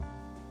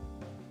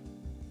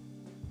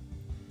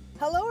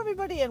Hello,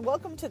 everybody, and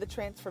welcome to the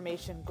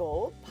Transformation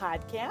Goal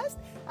podcast.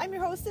 I'm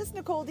your hostess,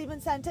 Nicole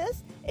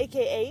DiVincentis,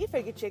 aka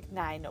Figure Chick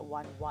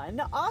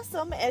 911.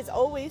 Awesome, as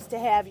always, to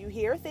have you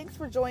here. Thanks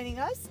for joining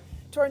us.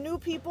 To our new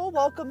people,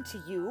 welcome to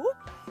you.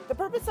 The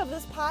purpose of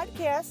this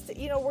podcast,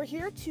 we're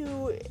here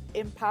to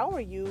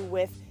empower you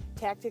with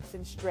tactics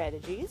and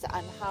strategies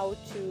on how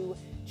to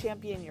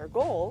champion your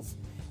goals.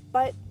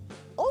 But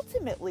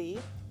ultimately,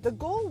 the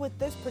goal with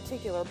this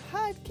particular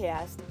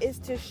podcast is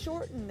to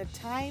shorten the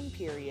time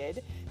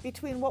period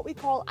between what we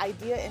call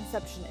idea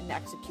inception and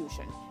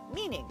execution.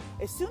 Meaning,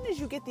 as soon as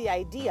you get the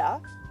idea,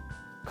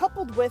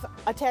 coupled with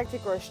a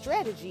tactic or a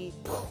strategy,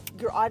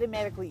 you're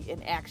automatically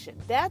in action.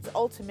 That's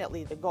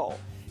ultimately the goal.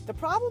 The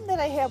problem that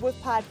I have with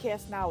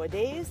podcasts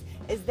nowadays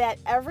is that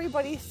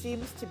everybody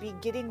seems to be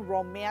getting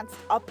romanced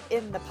up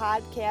in the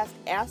podcast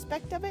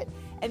aspect of it,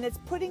 and it's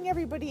putting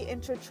everybody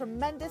into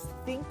tremendous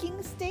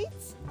thinking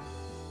states,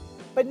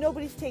 but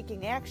nobody's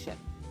taking action.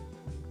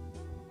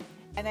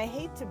 And I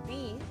hate to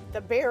be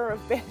the bearer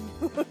of bad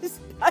news,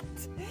 but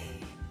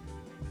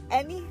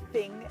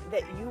anything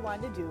that you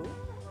want to do,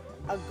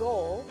 a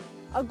goal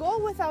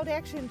without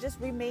action just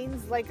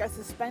remains like a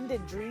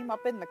suspended dream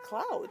up in the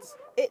clouds.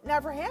 It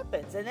never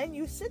happens. And then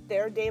you sit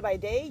there day by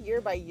day, year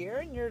by year,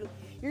 and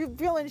you're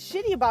feeling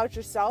shitty about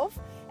yourself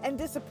and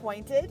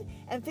disappointed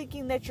and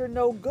thinking that you're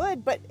no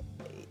good, but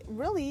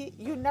really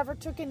you never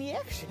took any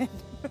action.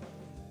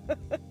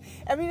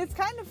 I mean, it's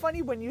kind of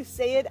funny when you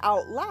say it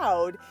out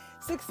loud.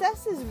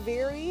 Success is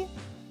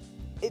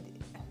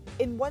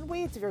in one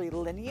way, it's very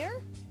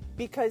linear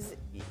because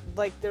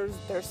like there's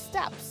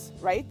steps,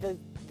 right?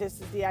 This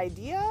is the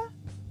idea,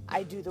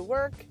 I do the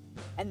work,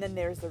 and then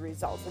there's the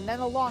results. And then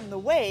along the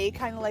way,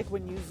 kind of like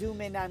when you zoom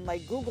in on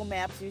like Google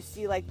Maps, you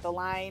see like the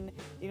line,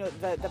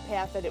 the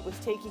path that it was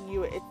taking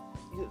you,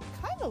 you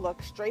kind of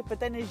look straight, but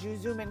then as you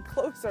zoom in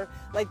closer,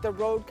 like the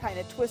road kind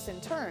of twists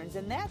and turns.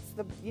 And that's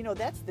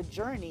the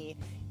journey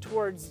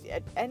towards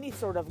any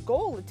sort of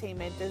goal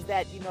attainment, is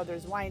that,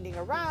 there's winding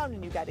around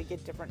and you got to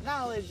get different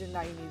knowledge, and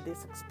now you need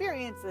this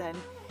experience, and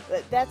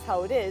that's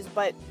how it is.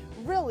 But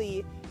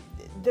really,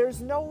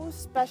 there's no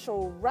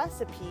special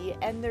recipe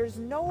and there's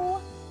no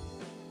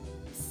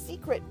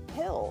secret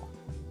pill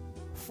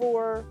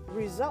for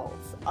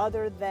results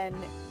other than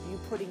you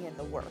putting in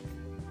the work.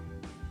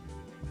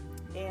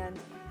 And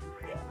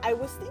I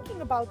was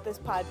thinking about this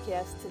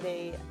podcast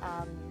today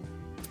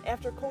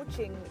after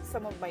coaching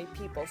some of my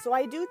people. So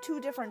I do two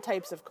different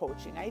types of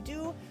coaching. I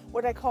do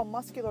what I call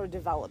muscular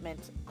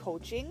development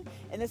coaching,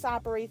 and this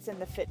operates in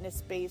the fitness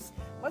space.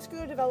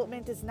 Muscular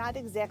development is not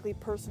exactly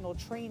personal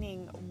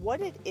training.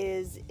 What it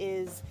is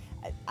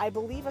I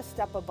believe a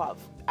step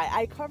above.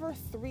 I cover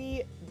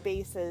three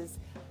bases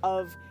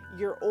of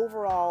your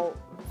overall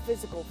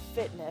physical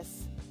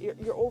fitness.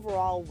 Your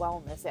overall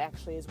wellness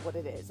actually is what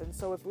it is. And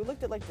so if we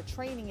looked at like the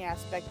training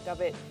aspect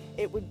of it,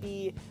 it would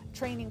be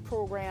training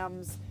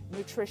programs,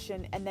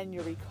 nutrition, and then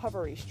your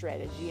recovery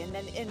strategy. And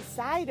then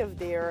inside of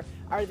there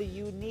are the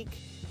unique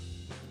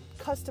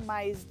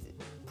customized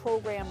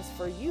programs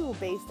for you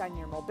based on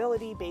your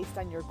mobility, based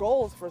on your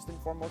goals first and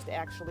foremost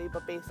actually,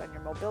 but based on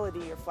your mobility,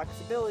 your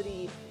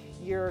flexibility,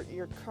 your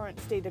current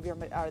state of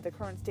the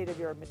current state of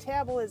your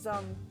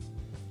metabolism,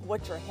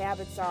 what your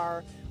habits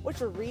are, what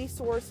your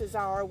resources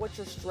are, what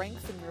your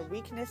strengths and your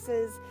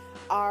weaknesses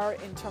are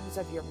in terms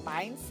of your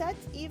mindset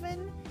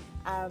even.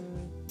 Are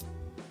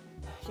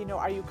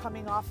you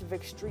coming off of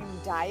extreme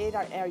diet?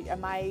 Are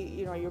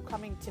you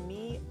coming to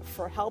me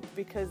for help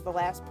because the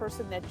last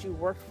person that you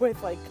worked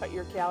with like cut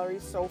your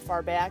calories so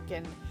far back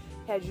and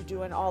had you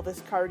doing all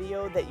this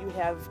cardio that you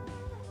have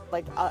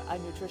like a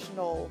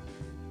nutritional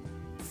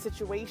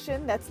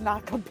situation that's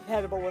not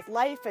compatible with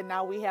life, and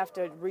now we have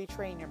to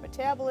retrain your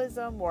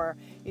metabolism, or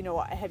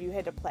have you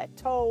hit a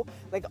plateau?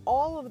 Like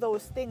all of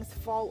those things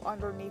fall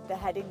underneath the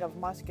heading of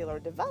muscular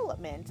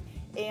development,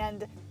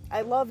 and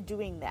I love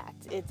doing that.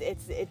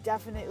 It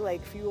definitely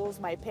like fuels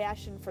my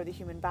passion for the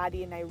human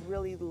body, and I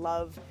really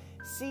love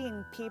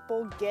seeing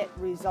people get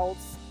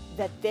results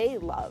that they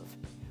love,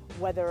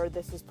 whether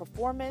this is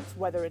performance,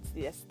 whether it's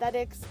the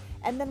aesthetics.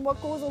 And then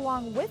what goes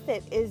along with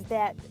it is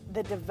that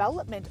the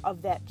development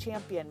of that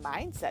champion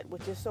mindset,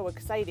 which is so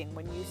exciting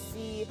when you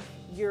see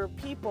your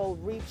people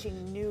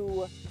reaching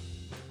new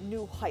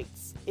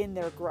heights in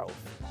their growth.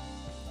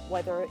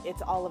 Whether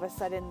it's all of a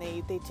sudden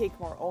they take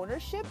more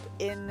ownership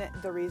in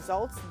the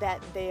results that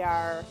they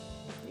are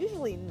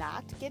usually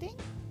not getting.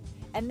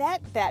 And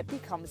that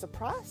becomes a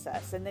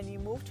process. And then you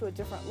move to a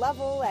different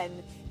level,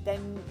 and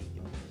then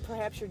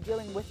perhaps you're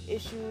dealing with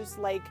issues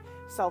like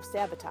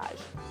self-sabotage,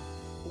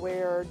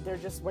 where they're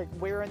just like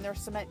wearing their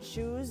cement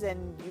shoes,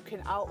 and you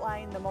can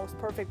outline the most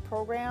perfect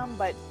program,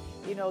 but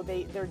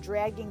they're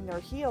dragging their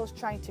heels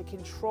trying to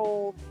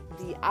control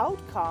the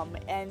outcome,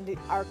 and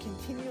are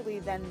continually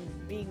then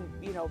being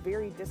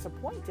very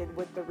disappointed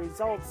with the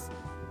results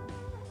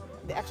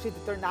actually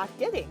that they're not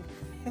getting.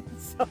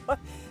 So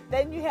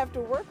then you have to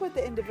work with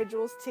the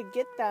individuals to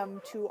get them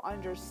to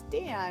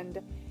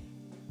understand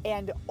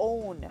and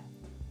own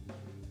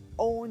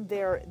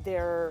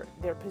their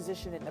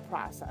position in the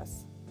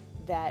process.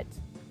 That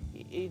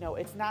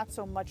It's not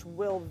so much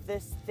will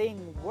this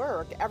thing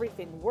work.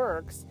 Everything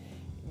works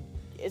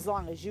as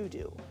long as you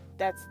do.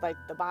 That's like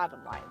the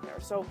bottom line there.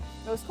 So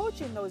I was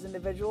coaching those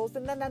individuals.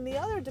 And then on the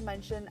other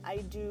dimension, I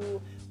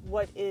do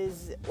what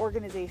is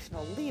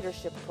organizational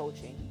leadership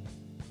coaching.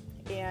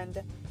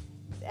 And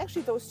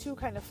actually those two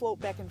kind of float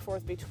back and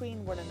forth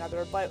between one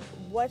another. But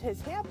what has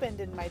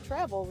happened in my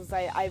travels is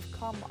I've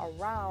come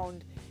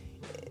around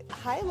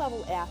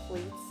high-level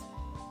athletes,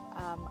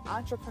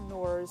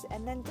 entrepreneurs,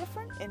 and then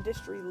different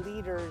industry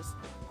leaders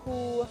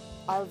who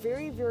are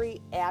very,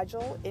 very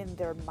agile in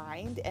their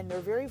mind, and they're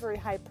very, very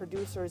high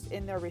producers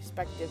in their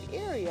respective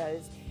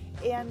areas.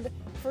 And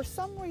for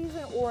some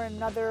reason or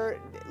another,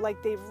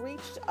 like they've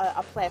reached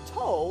a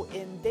plateau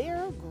in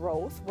their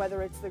growth,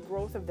 whether it's the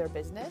growth of their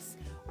business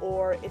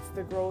or it's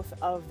the growth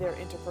of their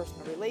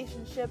interpersonal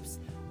relationships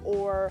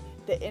or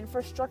the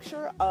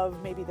infrastructure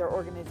of maybe their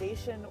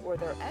organization or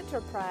their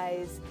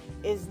enterprise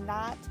is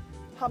not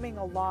humming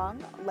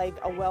along like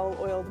a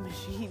well-oiled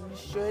machine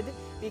should,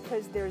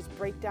 because there's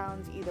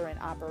breakdowns either in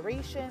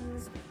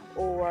operations,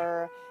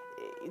 or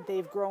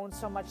they've grown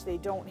so much they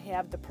don't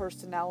have the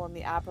personnel and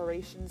the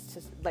operations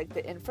to, like,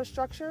 the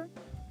infrastructure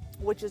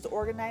which is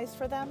organized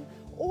for them,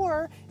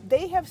 or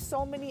they have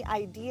so many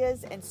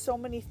ideas and so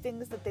many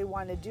things that they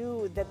want to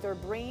do that their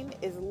brain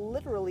is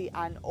literally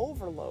on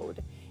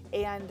overload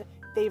and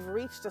they've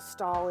reached a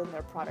stall in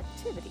their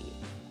productivity.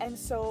 And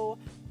so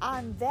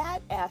on that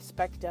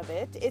aspect of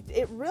it,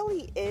 it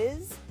really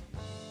is,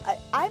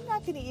 I'm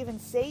not going to even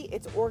say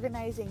it's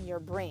organizing your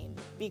brain,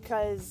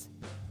 because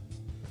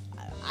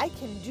I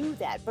can do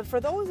that. But for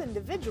those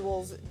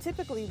individuals,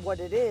 typically what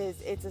it is,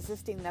 it's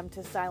assisting them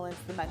to silence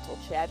the mental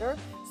chatter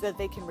so that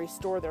they can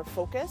restore their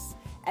focus.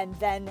 And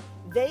then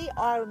they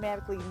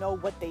automatically know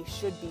what they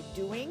should be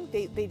doing.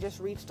 They just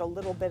reached a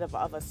little bit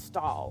of a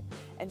stall.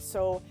 And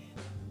so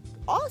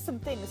awesome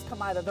things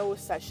come out of those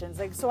sessions.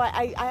 Like, so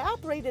I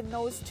operate in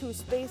those two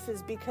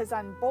spaces because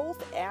on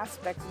both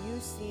aspects you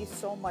see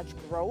so much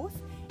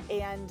growth,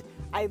 and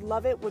I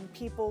love it when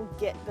people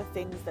get the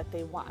things that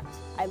they want.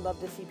 I love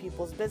to see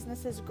people's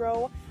businesses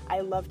grow.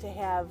 I love to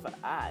have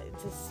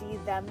to see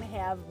them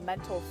have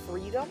mental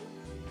freedom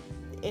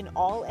in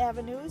all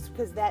avenues,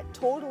 because that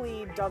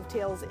totally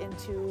dovetails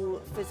into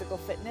physical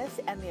fitness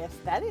and the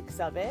aesthetics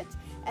of it.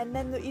 And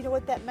then,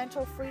 with that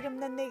mental freedom,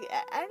 then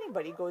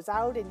anybody goes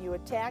out and you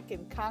attack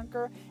and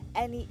conquer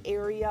any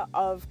area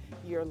of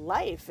your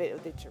life.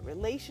 It's your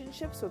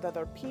relationships with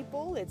other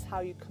people. It's how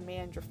you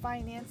command your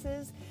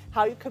finances,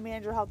 how you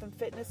command your health and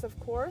fitness, of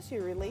course,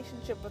 your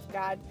relationship with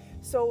God.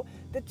 So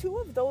the two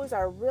of those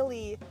are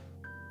really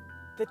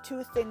the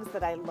two things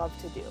that I love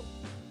to do.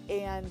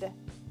 And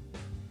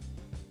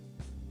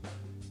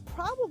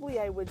probably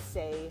I would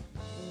say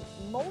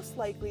most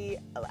likely,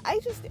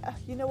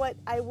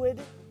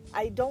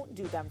 I don't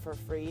do them for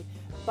free,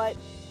 but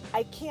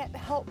I can't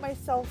help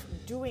myself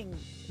doing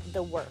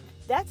the work.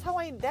 That's how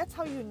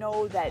you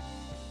know that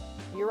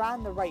you're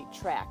on the right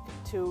track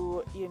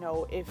to,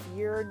 if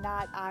you're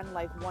not on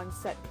like one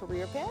set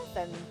career path.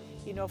 And,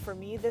 for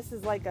me, this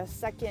is like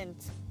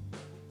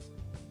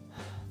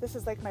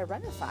my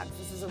renaissance.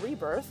 This is a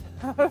rebirth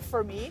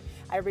for me.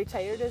 I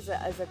retired as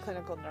a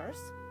clinical nurse,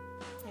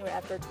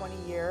 after a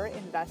 20-year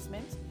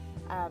investment,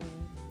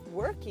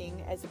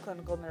 working as a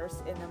clinical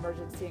nurse in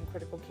emergency and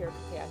critical care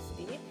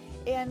capacity.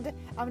 And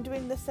I'm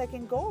doing the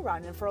second go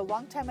around. And for a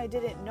long time, I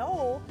didn't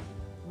know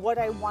what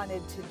I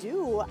wanted to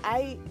do.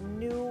 I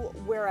knew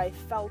where I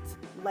felt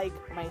like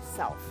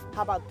myself.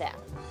 How about that?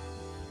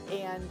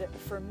 And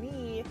for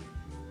me,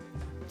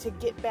 to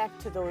get back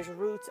to those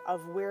roots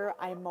of where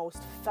I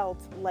most felt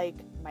like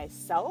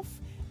myself,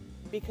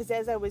 because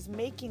as I was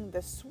making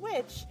the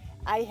switch,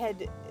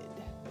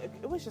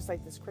 it was just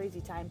like this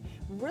crazy time,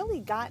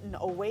 really gotten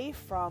away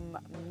from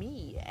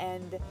me,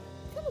 and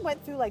kind of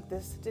went through like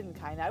this,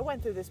 I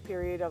went through this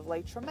period of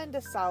like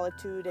tremendous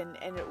solitude, and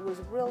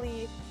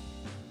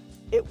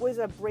it was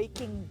a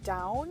breaking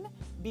down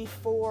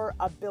before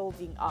a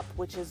building up,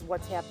 which is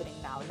what's happening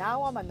now.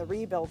 Now I'm on the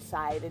rebuild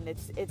side, and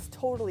it's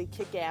totally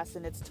kick-ass,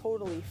 and it's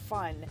totally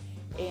fun,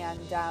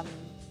 and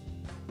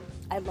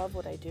I love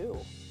what I do.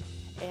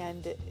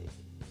 And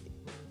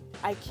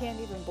I can't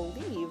even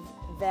believe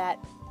that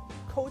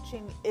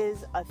coaching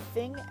is a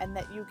thing, and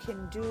that you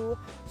can do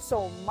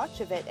so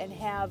much of it and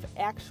have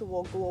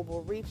actual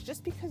global reach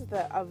just because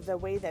of the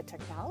way that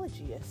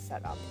technology is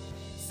set up.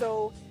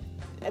 So,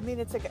 I mean,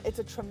 it's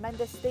a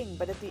tremendous thing,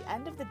 but at the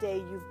end of the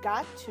day, you've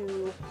got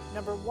to,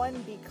 number one,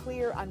 be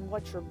clear on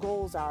what your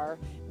goals are.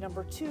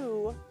 Number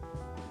two,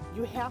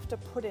 you have to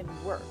put in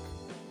work,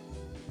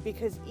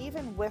 because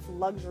even with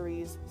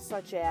luxuries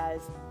such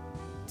as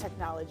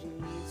technology,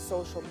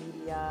 social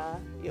media,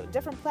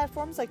 different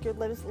platforms like you're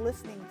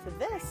listening to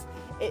this,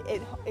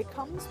 it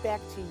comes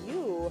back to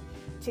you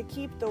to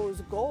keep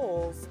those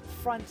goals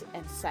front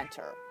and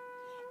center.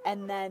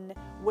 And then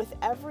with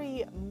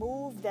every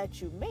move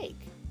that you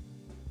make,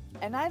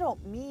 and I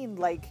don't mean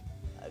like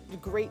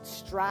great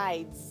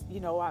strides,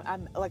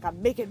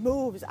 I'm making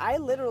moves. I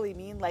literally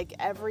mean like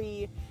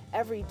every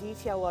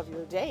detail of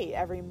your day,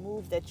 every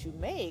move that you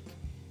make,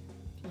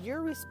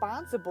 you're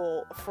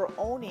responsible for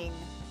owning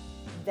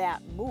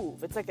that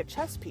move. It's like a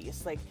chess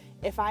piece. Like,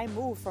 if I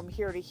move from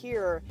here to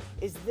here,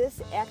 is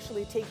this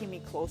actually taking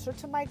me closer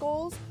to my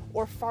goals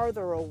or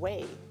farther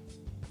away?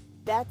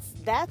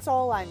 That's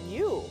all on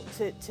you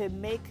to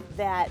make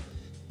that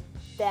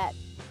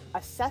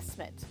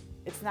assessment.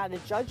 It's not a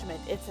judgment,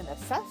 it's an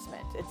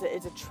assessment.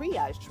 It's a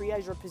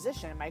triage your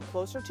position. Am I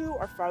closer to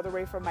or farther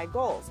away from my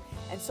goals?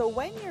 And so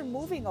when you're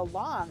moving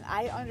along,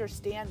 I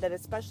understand that,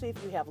 especially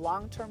if you have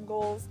long-term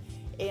goals,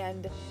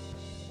 and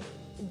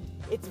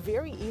it's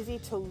very easy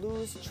to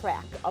lose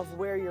track of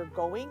where you're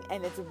going,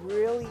 and it's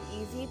really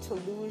easy to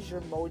lose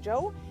your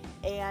mojo,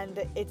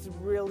 and it's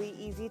really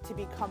easy to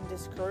become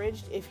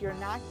discouraged if you're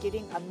not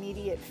getting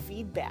immediate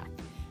feedback.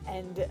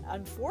 And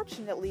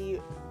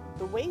unfortunately,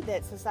 the way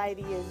that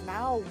society is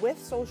now,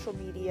 with social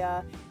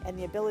media and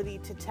the ability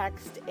to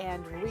text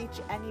and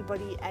reach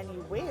anybody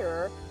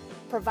anywhere,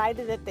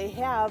 provided that they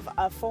have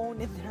a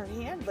phone in their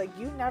hand, like,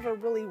 you never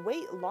really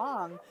wait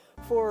long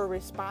for a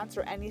response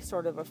or any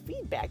sort of a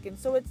feedback. And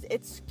so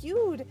it's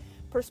skewed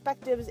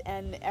perspectives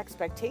and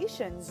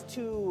expectations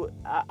to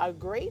a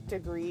great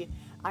degree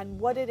on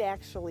what it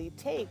actually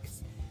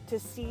takes to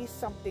see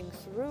something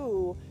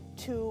through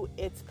to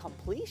its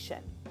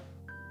completion,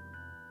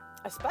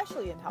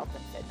 especially in health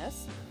and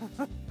fitness,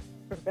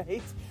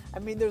 right? I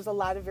mean, there's a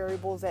lot of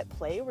variables at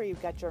play where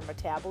you've got your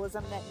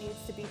metabolism that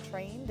needs to be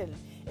trained, and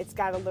it's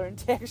got to learn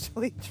to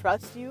actually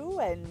trust you,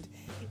 and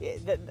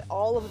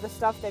all of the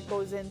stuff that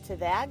goes into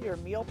that, your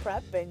meal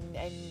prep and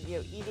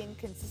eating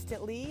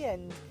consistently,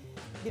 and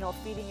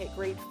feeding it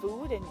great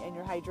food, and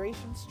your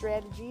hydration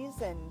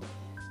strategies, and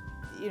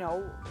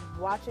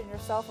watching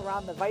yourself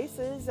around the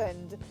vices,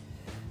 and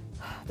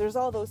there's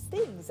all those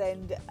things.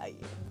 And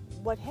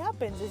what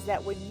happens is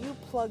that when you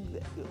plug,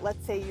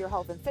 let's say, your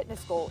health and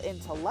fitness goal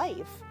into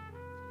life,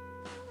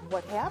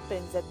 what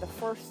happens at the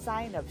first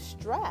sign of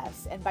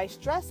stress, and by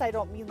stress I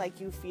don't mean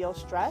like you feel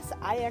stress,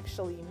 I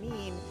actually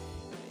mean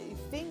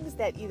things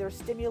that either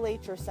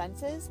stimulate your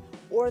senses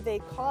or they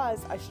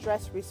cause a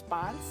stress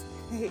response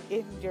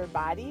in your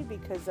body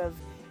because of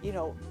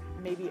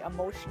maybe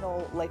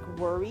emotional, like,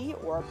 worry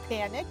or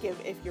panic,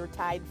 if you're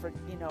tied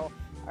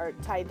or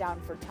tied down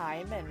for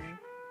time, and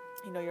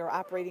you're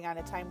operating on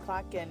a time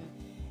clock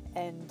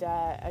and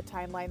a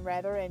timeline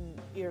rather, and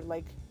you're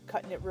like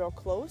cutting it real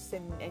close,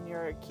 and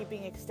you're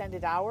keeping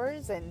extended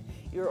hours, and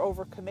you're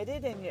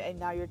overcommitted, and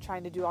now you're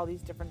trying to do all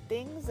these different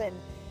things. And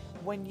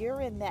when you're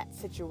in that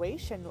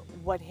situation,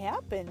 what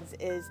happens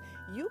is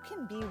you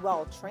can be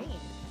well trained,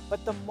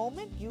 but the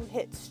moment you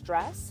hit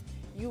stress,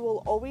 you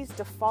will always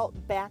default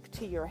back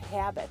to your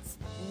habits,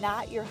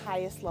 not your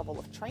highest level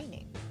of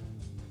training.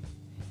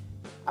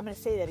 I'm going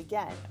to say that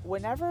again.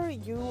 Whenever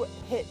you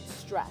hit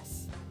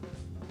stress,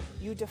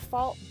 you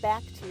default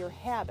back to your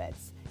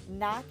habits,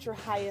 not your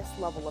highest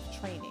level of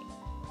training.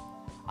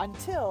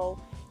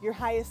 Until your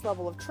highest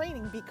level of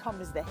training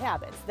becomes the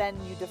habits, then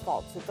you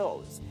default to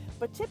those.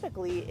 But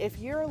typically, if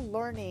you're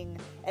learning,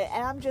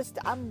 and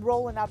I'm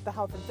rolling out the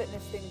health and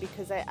fitness thing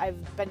because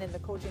I've been in the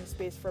coaching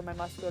space for my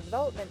muscular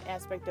development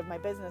aspect of my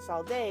business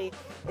all day,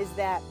 is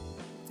that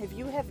if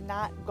you have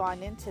not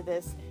gone into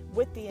this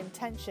with the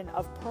intention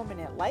of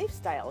permanent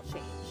lifestyle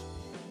change,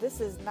 this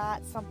is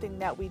not something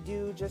that we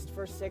do just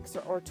for 6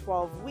 or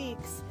 12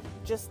 weeks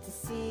just to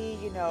see,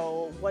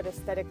 what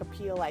aesthetic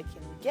appeal I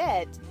can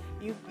get.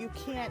 You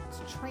can't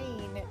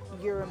train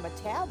your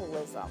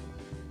metabolism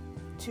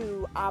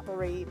to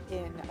operate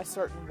in a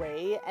certain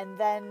way. And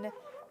then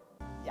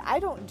I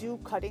don't do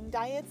cutting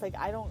diets. Like,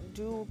 I don't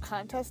do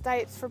contest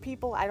diets for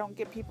people. I don't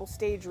get people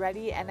stage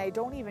ready, and I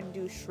don't even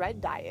do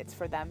shred diets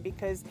for them,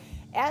 because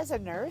as a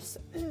nurse,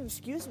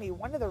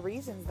 one of the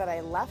reasons that I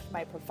left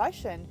my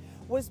profession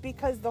was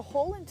because the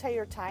whole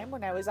entire time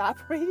when I was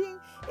operating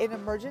in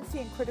emergency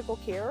and critical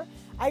care,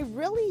 I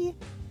really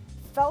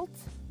felt,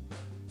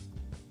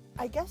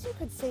 I guess you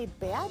could say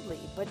badly,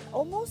 but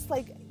almost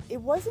like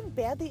it wasn't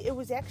badly. It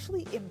was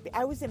actually,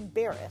 I was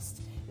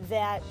embarrassed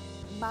that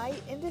my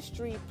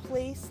industry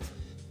placed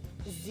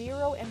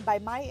zero, and by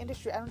my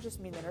industry, I don't just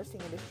mean the nursing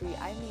industry,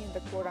 I mean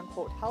the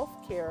quote-unquote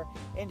healthcare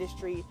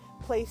industry,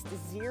 placed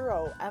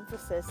zero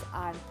emphasis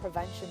on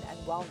prevention and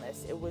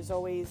wellness. It was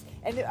always,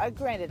 and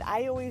granted,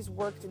 I always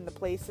worked in the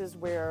places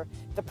where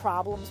the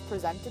problems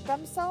presented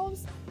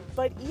themselves,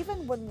 but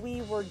even when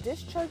we were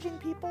discharging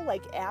people,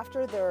 like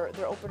after their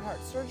open heart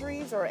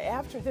surgeries or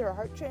after their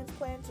heart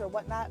transplants or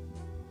whatnot,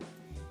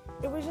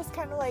 it was just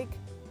kind of like,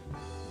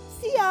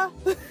 see ya.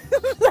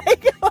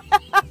 Like,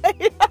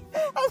 I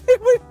was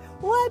like,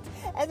 what?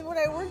 And when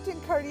I worked in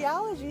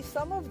cardiology,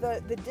 some of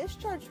the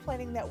discharge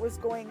planning that was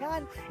going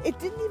on, it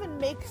didn't even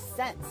make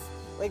sense.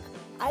 Like,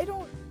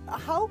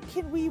 how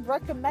can we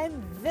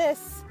recommend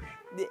this?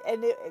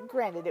 And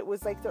granted, it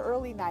was like the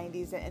early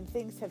 90s and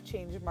things have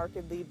changed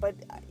markedly, but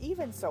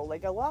even so,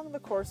 like along the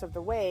course of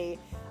the way,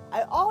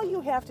 all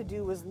you have to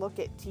do is look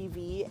at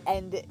TV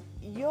and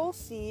you'll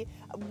see,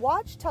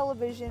 watch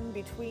television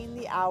between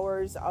the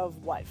hours of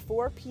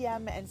 4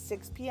 p.m. and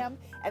 6 p.m.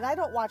 And I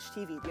don't watch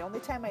TV. The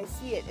only time I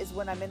see it is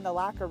when I'm in the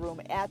locker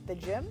room at the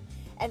gym.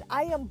 And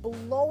I am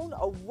blown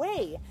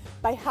away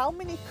by how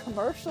many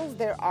commercials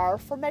there are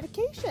for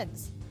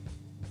medications.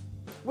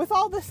 With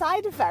all the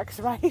side effects,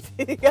 right?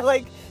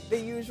 Like the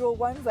usual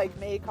ones, like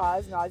may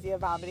cause nausea,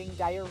 vomiting,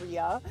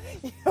 diarrhea,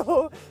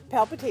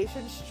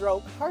 palpitation,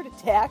 stroke, heart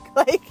attack,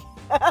 like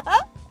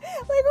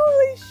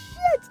holy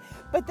shit.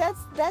 But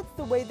that's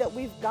the way that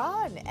we've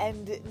gone.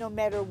 And no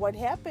matter what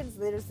happens,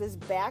 there's this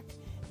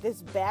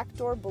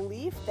backdoor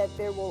belief that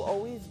there will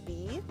always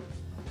be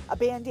a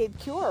Band-Aid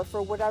cure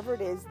for whatever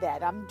it is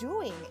that I'm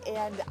doing.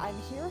 And I'm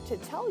here to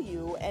tell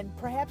you, and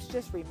perhaps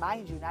just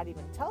remind you, not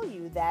even tell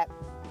you, that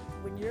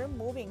when you're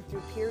moving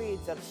through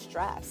periods of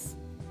stress,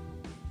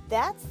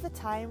 that's the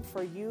time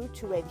for you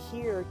to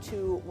adhere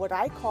to what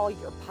I call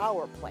your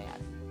power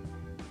plan.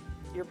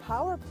 Your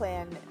power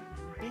plan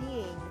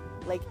being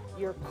like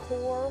your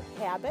core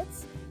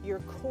habits, your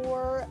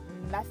core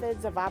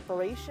methods of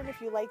operation, if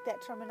you like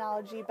that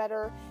terminology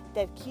better,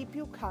 that keep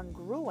you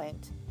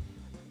congruent,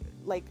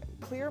 like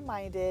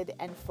clear-minded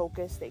and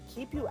focused. They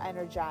keep you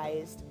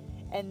energized,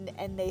 and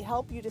they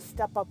help you to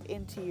step up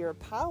into your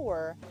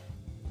power,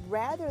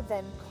 rather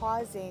than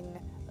causing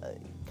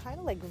kind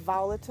of like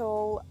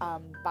volatile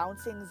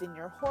bouncings in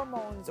your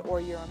hormones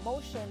or your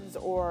emotions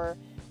or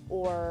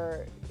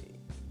your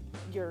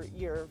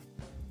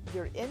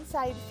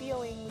inside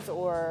feelings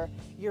or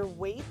your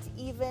weight,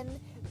 even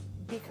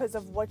because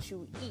of what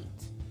you eat,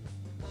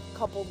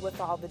 coupled with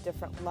all the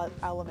different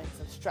elements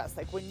of stress.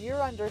 Like when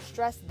you're under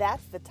stress,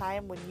 that's the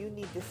time when you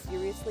need to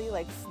seriously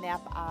like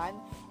snap on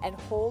and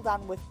hold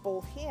on with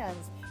both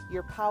hands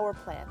your power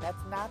plan.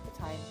 That's not the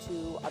time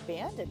to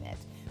abandon it.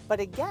 But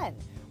again,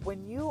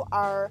 when you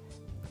are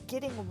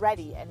getting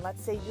ready, and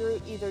let's say you're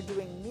either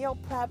doing meal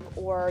prep,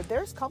 or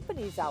there's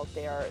companies out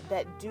there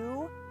that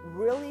do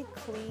really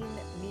clean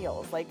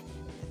meals. Like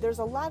there's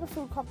a lot of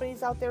food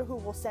companies out there who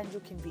will send you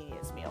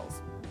convenience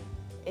meals,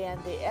 and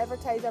they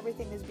advertise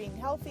everything as being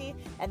healthy,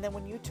 and then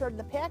when you turn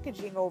the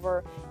packaging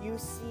over, you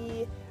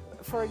see,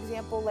 for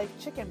example, like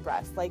chicken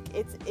breast, like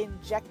it's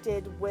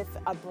injected with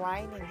a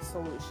brining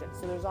solution.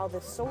 So there's all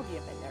this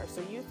sodium in there.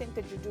 So you think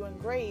that you're doing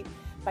great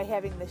by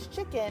having this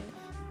chicken,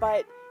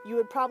 but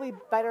you'd probably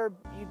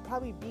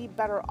be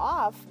better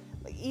off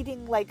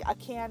eating like a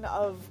can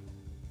of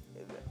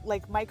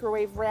like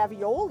microwave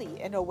ravioli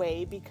in a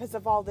way, because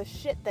of all the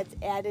shit that's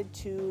added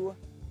to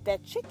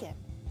that chicken.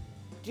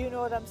 Do you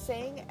know what I'm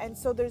saying? And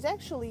so there's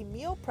actually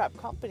meal prep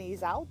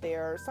companies out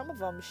there. Some of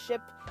them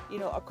ship,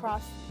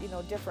 across,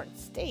 different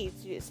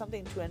states. It's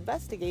something to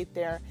investigate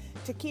there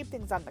to keep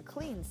things on the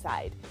clean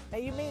side. Now,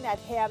 you may not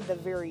have the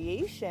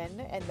variation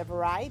and the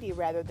variety,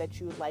 rather, that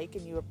you like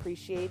and you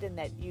appreciate and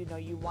that, you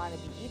want to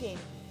be eating.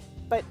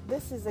 But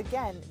this is,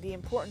 again, the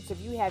importance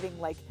of you having,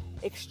 like,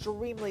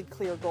 extremely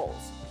clear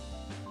goals.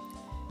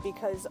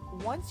 Because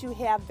once you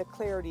have the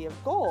clarity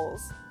of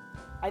goals,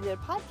 I did a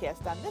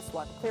podcast on this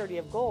one, clarity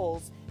of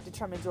goals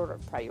determines order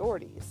of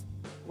priorities.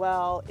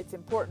 Well, it's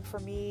important for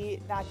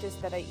me, not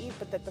just that I eat,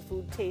 but that the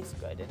food tastes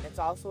good. And it's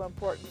also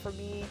important for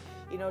me,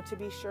 to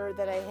be sure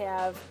that I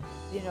have,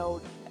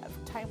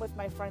 time with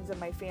my friends and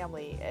my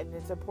family. And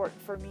it's important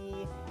for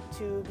me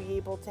to be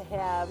able to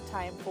have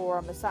time for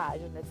a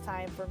massage. And it's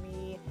time for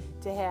me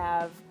to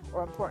have,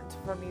 or important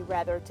for me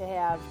rather, to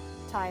have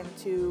time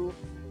to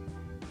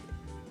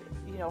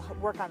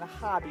work on a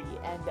hobby.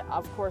 And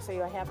of course I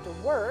have to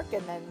work,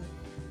 and then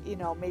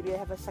maybe I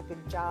have a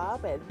second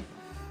job, and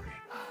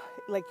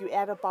like you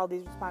add up all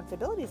these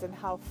responsibilities and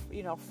how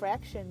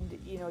fractioned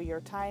your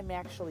time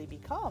actually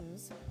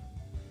becomes.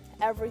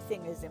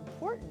 Everything is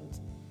important,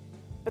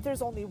 but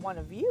there's only one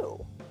of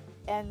you.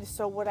 And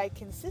so what I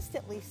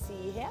consistently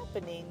see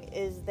happening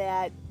is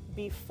that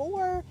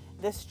before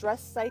the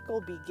stress cycle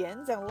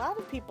begins, and a lot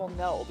of people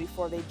know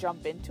before they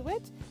jump into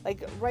it,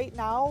 like right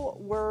now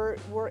we're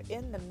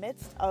in the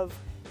midst of,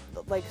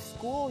 like,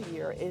 school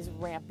year is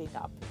ramping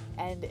up,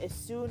 and as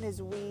soon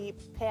as we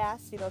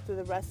pass through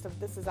the rest of,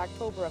 this is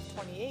October of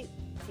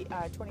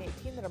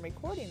 2018 that I'm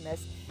recording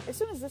this, as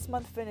soon as this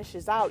month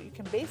finishes out, you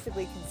can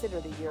basically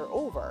consider the year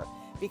over,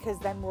 because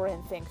then we're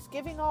in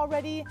Thanksgiving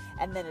already,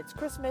 and then it's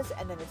Christmas,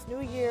 and then it's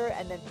New Year,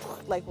 and then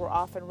like we're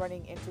off and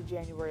running into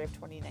January of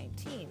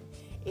 2019.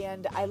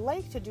 And I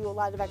like to do a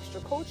lot of extra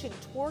coaching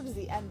towards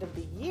the end of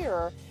the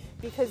year,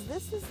 because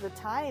this is the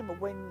time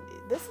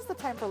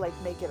for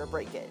like make it or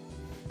break it.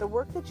 The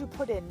work that you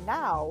put in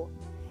now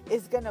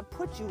is going to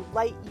put you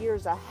light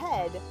years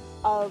ahead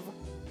of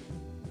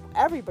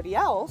everybody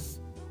else,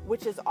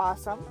 which is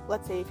awesome.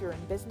 Let's say if you're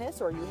in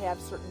business or you have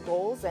certain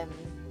goals and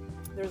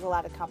there's a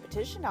lot of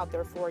competition out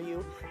there for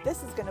you,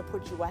 this is going to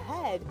put you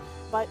ahead.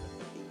 But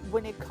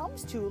when it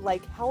comes to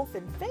like health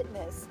and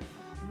fitness,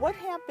 what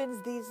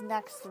happens these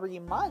next 3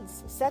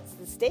 months sets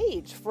the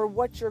stage for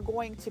what you're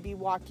going to be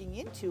walking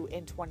into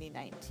in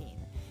 2019.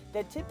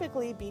 That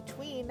typically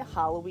between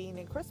Halloween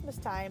and Christmas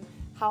time,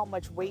 how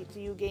much weight do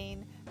you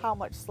gain? How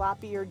much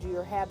sloppier do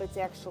your habits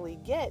actually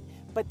get?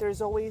 But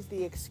there's always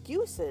the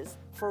excuses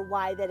for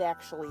why that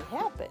actually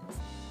happens.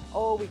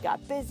 Oh, we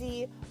got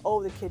busy.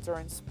 Oh, the kids are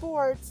in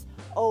sports.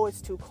 Oh,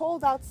 it's too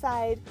cold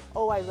outside.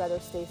 Oh, I'd rather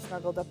stay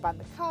snuggled up on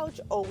the couch.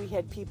 Oh, we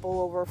had people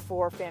over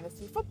for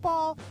fantasy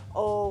football.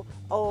 Oh,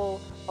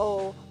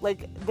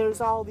 like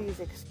there's all these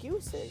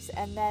excuses.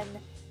 And then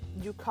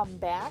you come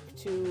back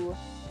to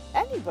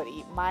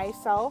anybody,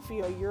 myself,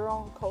 your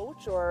own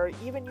coach, or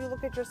even you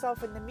look at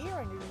yourself in the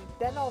mirror and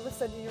then all of a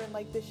sudden you're in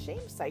like this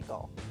shame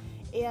cycle.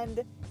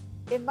 And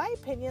in my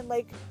opinion,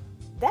 like,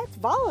 that's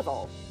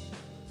volatile.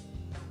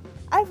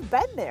 I've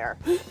been there.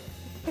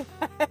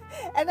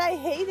 And I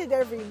hated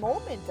every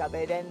moment of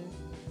it. And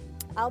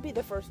I'll be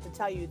the first to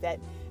tell you that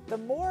the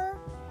more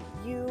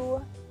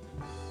you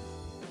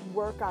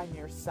work on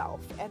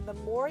yourself and the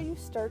more you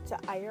start to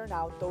iron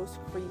out those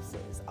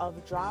creases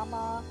of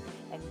drama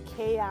and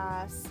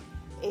chaos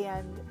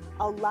and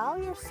allow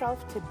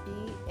yourself to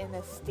be in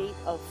a state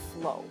of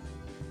flow,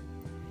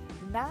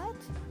 not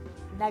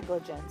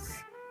negligence,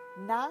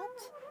 not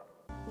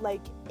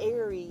like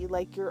airy,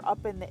 like you're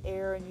up in the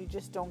air and you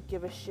just don't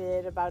give a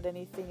shit about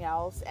anything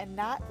else, and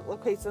not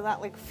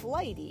like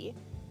flighty,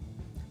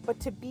 but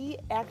to be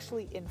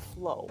actually in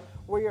flow,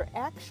 where you're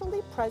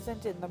actually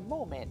present in the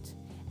moment,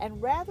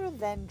 and rather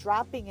than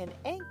dropping an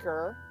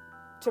anchor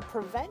to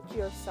prevent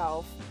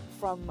yourself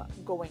from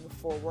going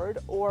forward,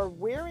 or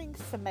wearing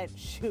cement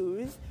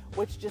shoes,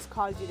 which just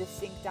cause you to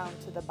sink down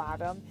to the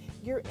bottom,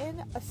 you're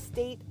in a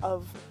state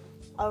of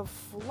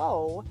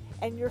flow,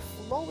 and you're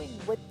flowing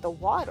with the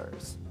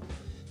waters.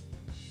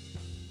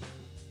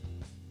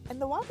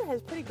 And the water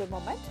has pretty good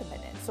momentum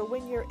in it. So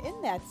when you're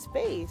in that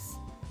space,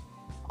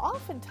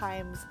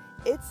 oftentimes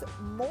it's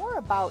more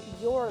about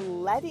your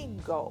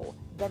letting go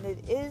than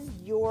it is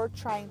you're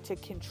trying to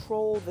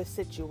control the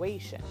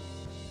situation.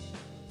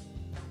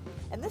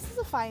 And this is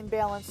a fine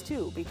balance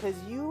too, because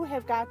you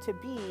have got to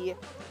be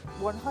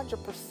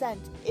 100%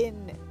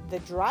 in the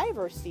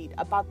driver's seat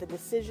about the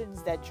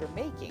decisions that you're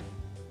making.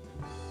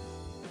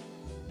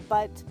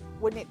 But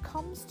when it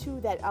comes to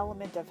that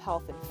element of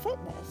health and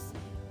fitness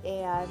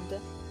and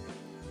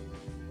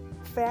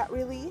fat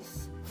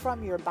release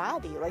from your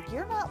body, like,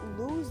 you're not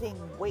losing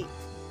weight.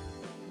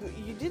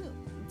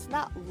 It's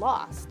not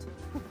lost.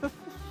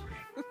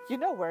 You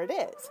know where it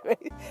is,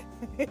 right?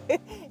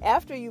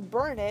 After you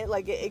burn it,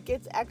 like, it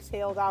gets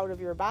exhaled out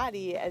of your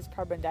body as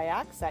carbon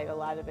dioxide, a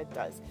lot of it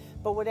does.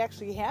 But what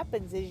actually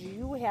happens is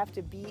you have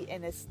to be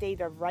in a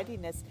state of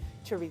readiness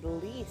to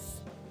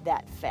release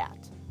that fat.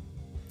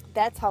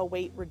 That's how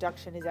weight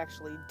reduction is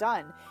actually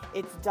done.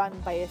 It's done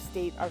by a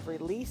state of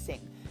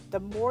releasing.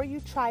 The more you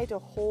try to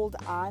hold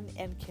on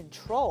and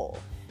control,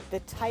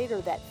 the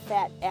tighter that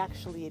fat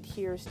actually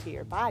adheres to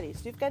your body.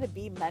 So you've got to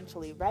be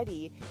mentally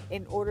ready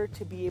in order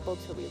to be able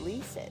to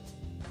release it.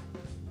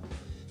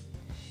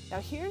 Now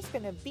here's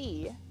going to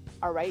be,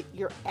 all right,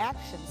 your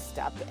action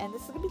step. And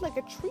this is going to be like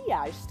a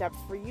triage step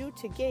for you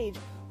to gauge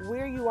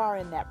where you are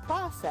in that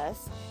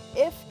process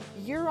if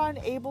you're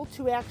unable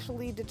to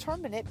actually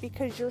determine it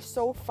because you're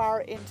so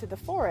far into the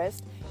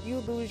forest, you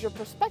lose your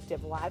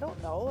perspective. Well, I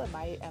don't know. Am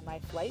I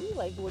flighty?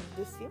 Like,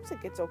 this seems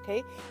like it's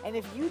okay. And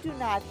if you do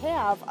not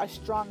have a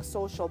strong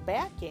social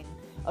backing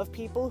of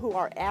people who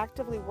are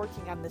actively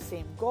working on the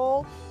same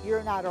goal,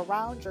 you're not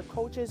around your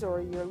coaches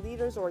or your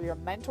leaders or your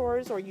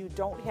mentors, or you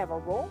don't have a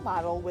role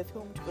model with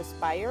whom to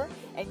aspire,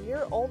 and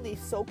you're only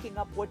soaking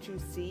up what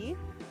you see,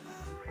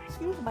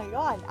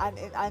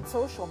 on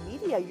social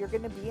media, you're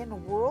going to be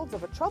in worlds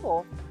of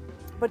trouble.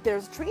 But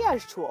there's a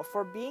triage tool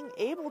for being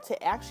able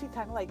to actually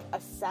kind of like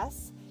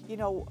assess,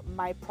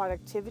 my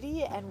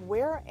productivity and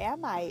where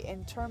am I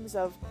in terms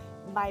of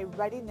my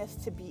readiness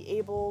to be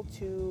able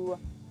to,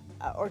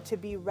 or to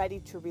be ready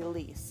to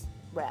release,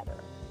 rather.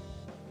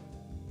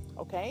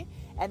 Okay?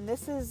 And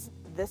this is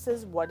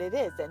what it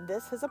is. And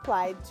this has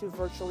applied to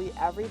virtually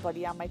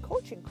everybody on my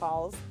coaching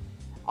calls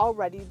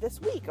already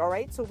this week. All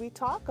right? So we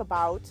talk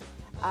about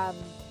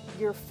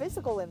your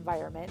physical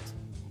environment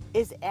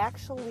is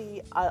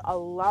actually a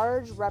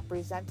large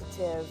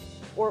representative,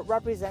 or it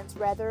represents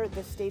rather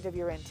the state of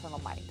your internal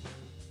mind.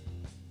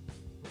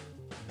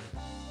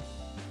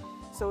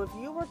 So if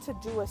you were to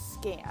do a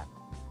scan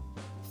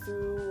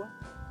through,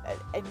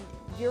 and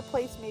your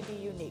place may be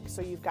unique,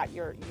 so you've got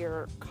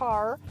your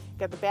car, you've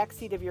got the back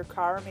seat of your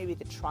car, maybe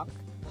the trunk,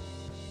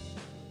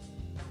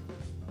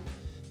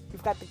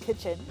 you've got the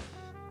kitchen.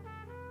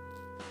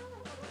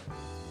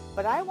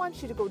 But I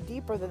want you to go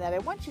deeper than that. I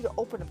want you to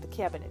open up the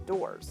cabinet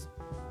doors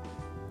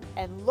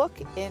and look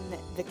in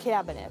the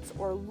cabinets,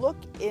 or look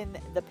in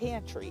the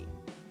pantry,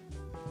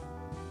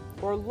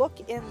 or look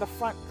in the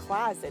front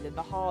closet, in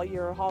the hall,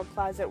 your hall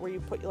closet where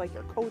you put like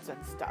your coats and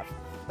stuff.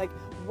 Like,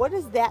 what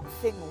does that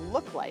thing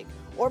look like?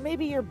 Or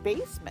maybe your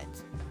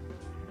basement.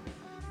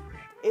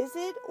 Is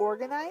it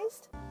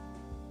organized?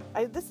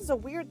 This is a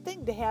weird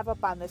thing to have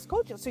up on this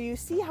coaching. So you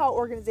see how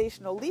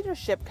organizational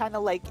leadership kind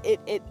of like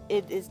it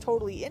is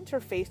totally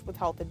interfaced with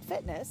health and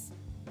fitness.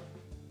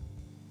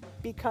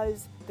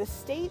 because the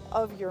state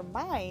of your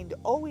mind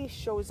always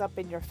shows up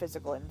in your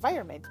physical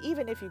environment,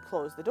 even if you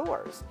close the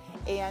doors.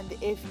 And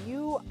if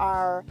you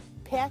are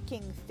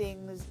packing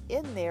things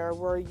in there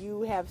where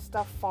you have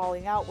stuff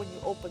falling out when you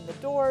open the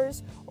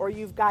doors, or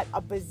you've got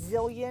a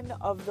bazillion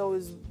of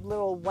those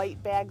little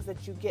white bags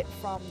that you get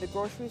from the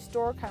grocery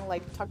store, kind of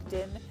like tucked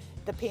in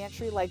the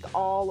pantry, like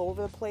all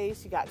over the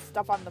place. You got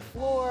stuff on the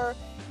floor.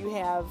 You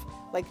have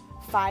like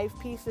 5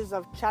 pieces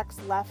of checks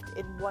left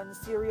in one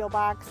cereal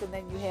box, and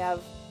then you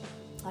have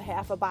a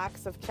half a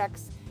box of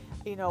checks,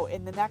 in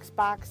the next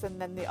box, and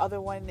then the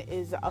other one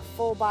is a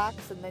full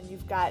box, and then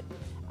you've got,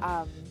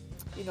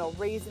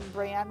 Raisin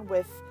Bran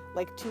with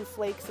like 2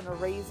 flakes and a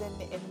raisin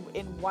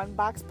in one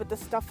box, but the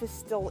stuff is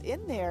still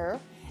in there.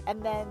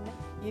 And then,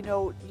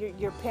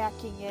 you're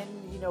packing in,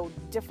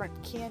 different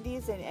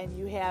candies, and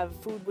you have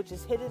food which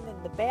is hidden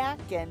in the back,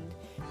 and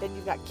then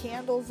you've got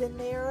candles in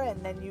there,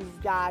 and then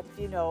you've got,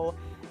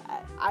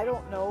 I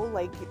don't know,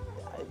 like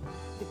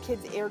the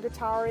kid's air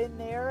guitar in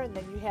there, and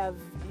then you have,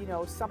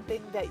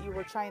 something that you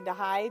were trying to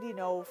hide,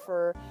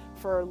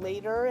 for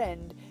later.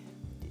 And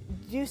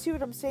do you see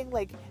what I'm saying?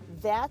 Like,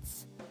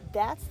 that's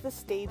the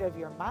state of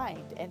your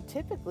mind, and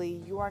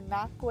typically you are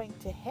not going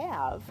to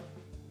have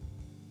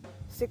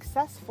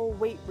successful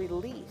weight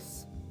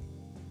release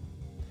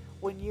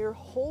when you're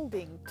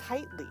holding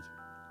tightly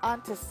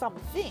onto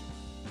something.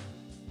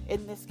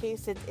 In this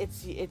case,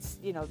 it's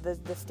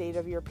the state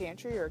of your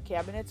pantry or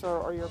cabinets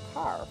or your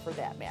car, for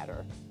that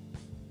matter.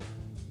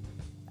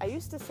 I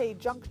used to say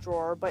junk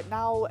drawer, but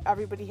now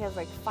everybody has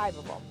like 5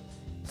 of them,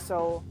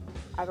 so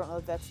I don't know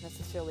if that's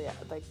necessarily a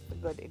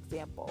good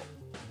example.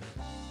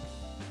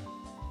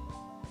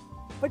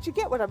 But you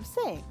get what I'm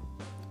saying,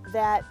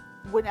 that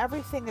when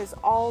everything is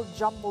all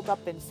jumbled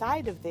up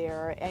inside of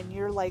there, and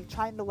you're like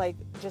trying to like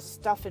just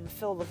stuff and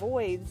fill the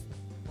voids,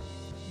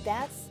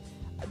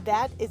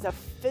 that is a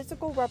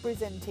physical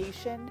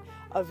representation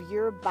of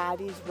your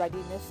body's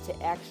readiness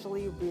to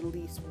actually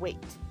release weight.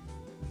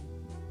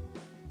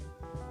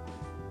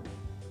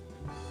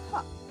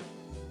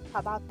 How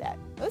about that?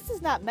 This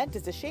is not meant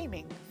as a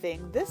shaming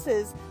thing. This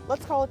is,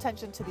 let's call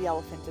attention to the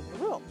elephant in the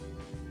room.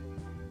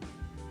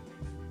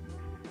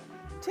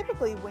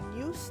 Typically, when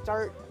you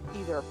start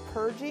either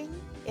purging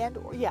and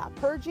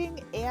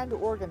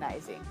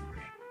organizing,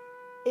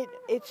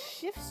 it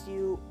shifts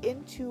you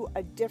into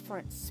a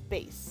different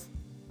space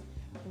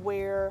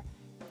where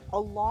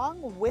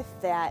along with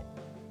that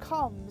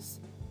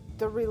comes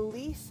the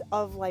release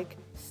of like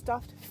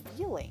stuffed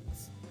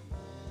feelings,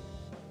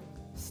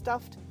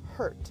 stuffed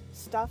hurt,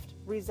 stuffed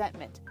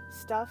resentment,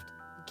 stuffed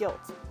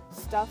guilt,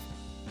 stuffed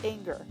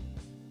anger.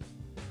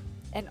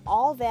 And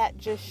all that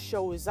just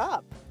shows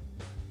up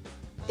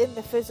in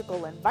the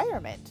physical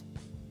environment.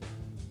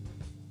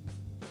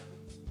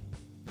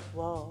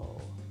 Whoa,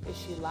 is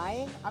she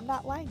lying? I'm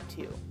not lying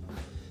to you.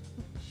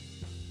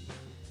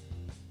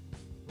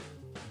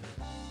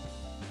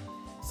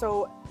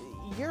 So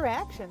your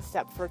action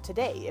step for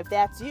today, if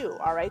that's you,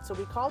 all right, so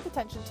we called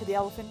attention to the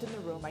elephant in the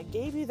room. I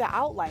gave you the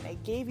outline. I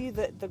gave you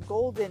the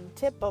golden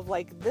tip of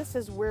like, this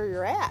is where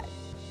you're at.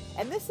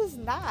 And this is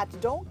not,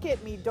 don't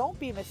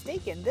be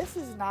mistaken, this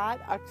is not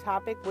a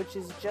topic which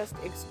is just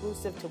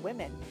exclusive to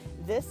women.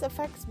 This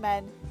affects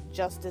men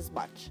just as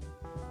much.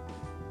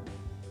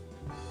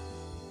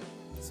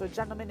 So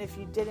gentlemen, if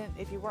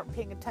you weren't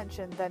paying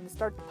attention, then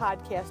start the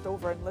podcast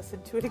over and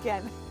listen to it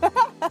again.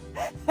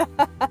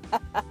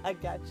 I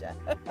gotcha.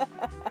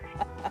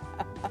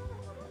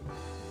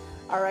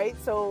 All right,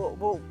 so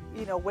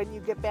when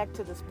you get back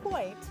to this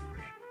point,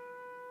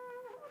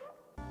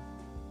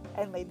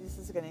 and ladies,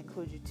 this is going to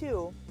include you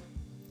too,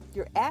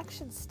 your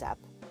action step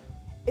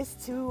is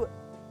to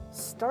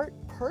start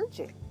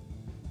purging.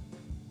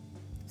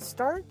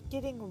 Start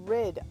getting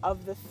rid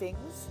of the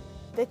things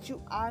that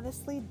you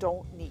honestly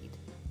don't need.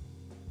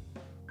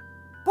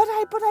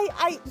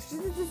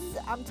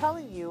 I'm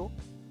telling you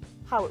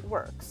how it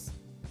works.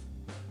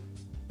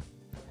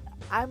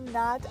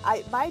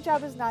 My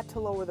job is not to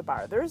lower the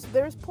bar.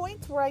 There's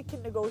points where I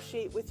can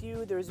negotiate with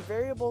you. There's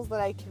variables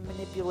that I can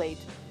manipulate.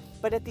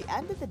 But at the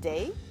end of the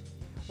day,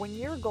 when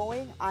you're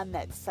going on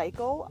that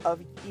cycle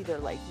of either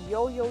like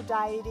yo-yo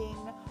dieting,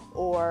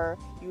 or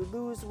you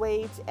lose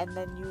weight and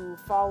then you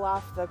fall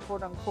off the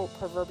quote-unquote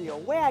proverbial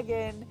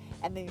wagon,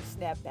 and then you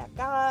snap back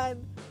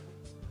on,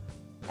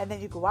 and then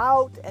you go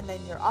out, and then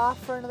you're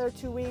off for another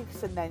 2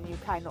 weeks, and then you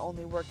kind of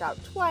only work out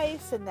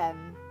twice, and then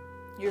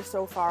you're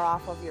so far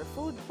off of your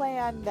food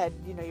plan that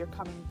you're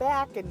coming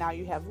back, and now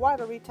you have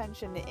water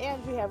retention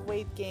and you have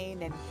weight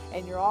gain,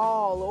 and you're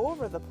all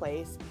over the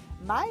place.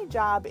 My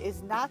job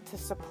is not to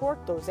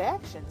support those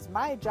actions.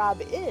 My job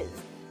is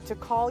to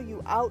call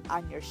you out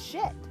on your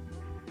shit.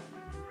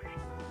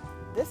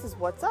 This is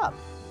what's up.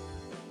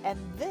 And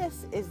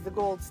this is the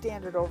gold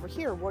standard over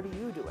here. What are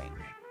you doing?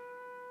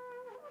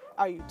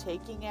 Are you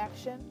taking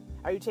action?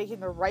 Are you taking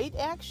the right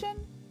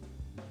action?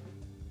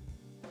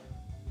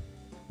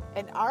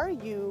 And are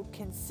you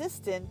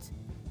consistent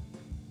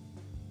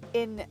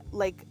in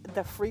like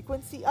the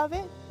frequency of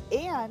it,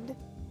 and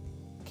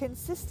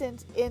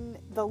consistent in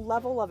the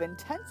level of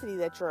intensity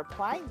that you're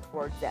applying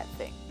towards that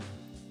thing.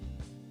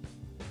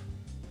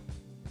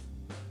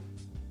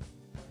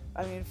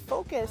 I mean,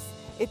 focus,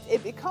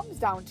 it comes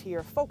down to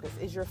your focus.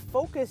 Is your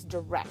focus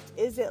direct?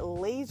 Is it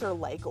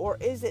laser-like, or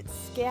is it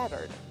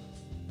scattered?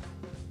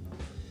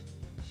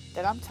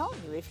 Then I'm telling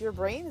you, if your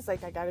brain is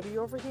like, I got to be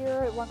over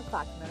here at 1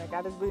 o'clock, and then I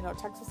got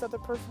to, text this other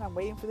person, I'm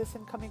waiting for this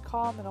incoming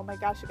call, and then, oh my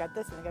gosh, I got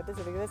this, and I got this,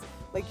 and I got this.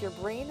 Like, your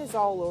brain is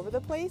all over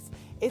the place.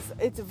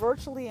 It's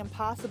virtually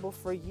impossible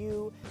for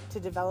you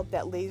to develop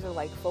that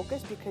laser-like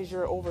focus because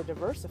you're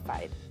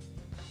over-diversified.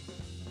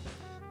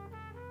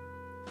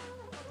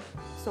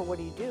 So what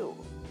do?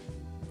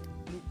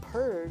 You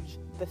purge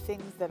the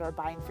things that are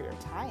buying for your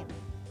time.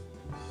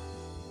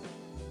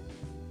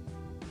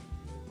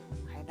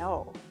 I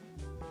know.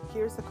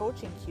 Here's the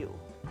coaching cue.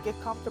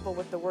 Get comfortable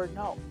with the word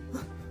no.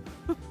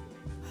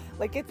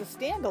 Like, it's a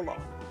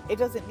standalone. It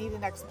doesn't need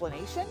an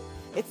explanation.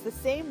 It's the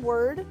same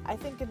word, I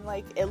think, in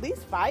like at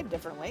least 5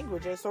 different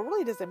languages. So it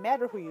really doesn't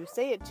matter who you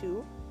say it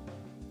to.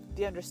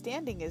 The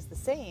understanding is the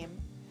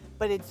same,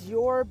 but it's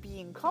your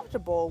being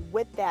comfortable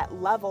with that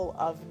level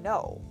of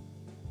no.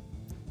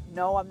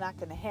 No, I'm not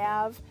going to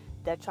have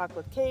that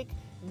chocolate cake.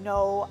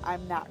 No,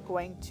 I'm not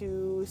going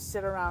to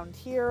sit around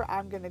here.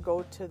 I'm going to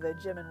go to the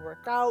gym and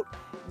work out.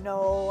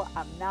 No,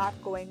 I'm not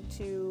going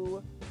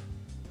to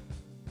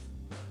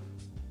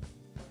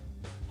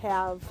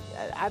have,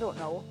 I don't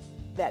know,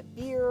 that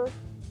beer.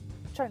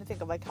 I'm trying to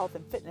think of like health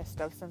and fitness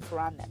stuff since we're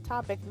on that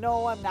topic.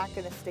 No, I'm not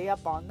going to stay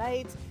up all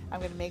night. I'm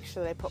going to make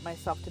sure that I put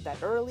myself to bed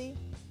early.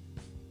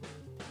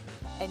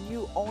 And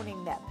you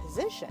owning that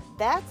position,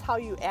 that's how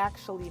you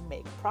actually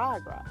make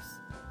progress.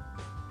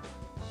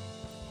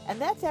 And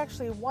that's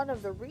actually one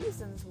of the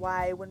reasons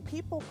why when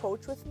people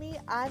coach with me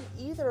on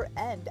either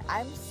end,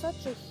 I'm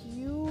such a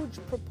huge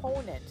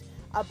proponent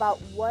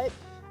about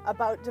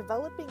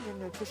developing your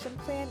nutrition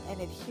plan and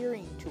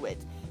adhering to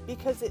it,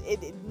 because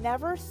it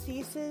never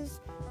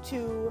ceases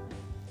to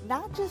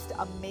not just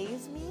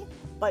amaze me,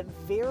 but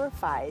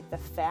verify the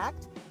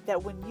fact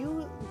that when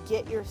you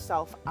get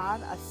yourself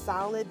on a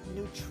solid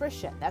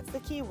nutrition, that's the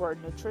key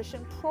word,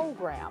 nutrition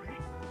program,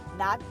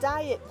 not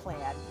diet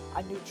plan,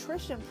 a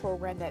nutrition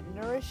program that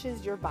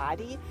nourishes your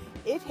body,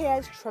 it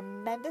has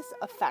tremendous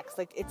effects.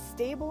 Like, it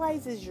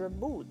stabilizes your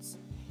moods.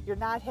 You're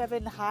not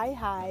having high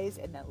highs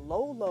and then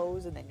low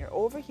lows, and then you're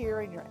over here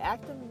and you're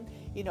acting,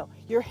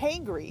 you're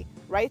hangry,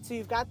 right? So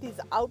you've got these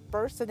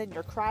outbursts and then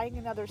you're crying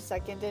another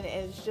second, and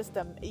it's just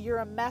you're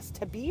a mess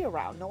to be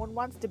around. No one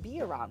wants to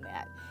be around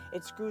that.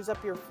 It screws up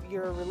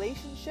your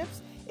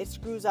relationships. It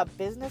screws up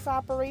business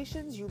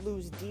operations. You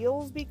lose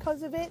deals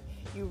because of it.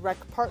 You wreck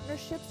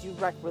partnerships. You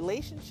wreck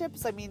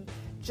relationships. I mean,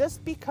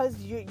 just because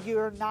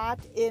you're not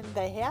in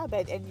the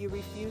habit and you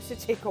refuse to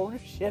take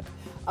ownership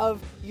of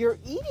your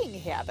eating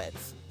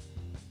habits.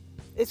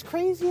 As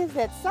crazy as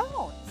that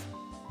sounds.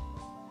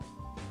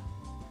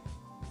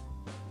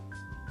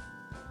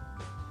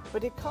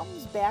 But it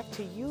comes back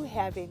to you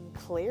having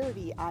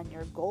clarity on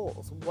your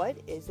goals. What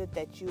is it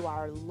that you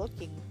are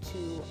looking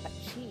to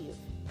achieve?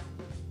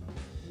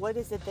 What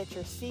is it that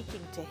you're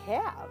seeking to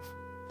have?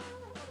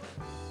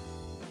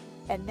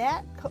 And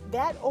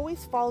that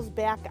always falls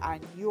back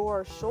on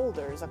your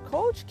shoulders. A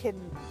coach can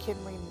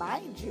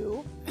remind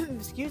you,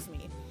 excuse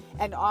me,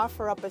 and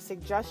offer up a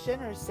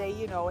suggestion or say,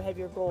 have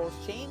your goals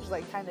changed,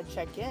 like kind of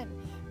check in.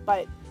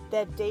 But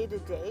that day to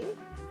day,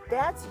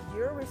 that's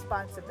your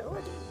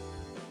responsibility.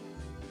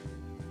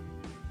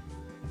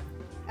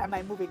 Am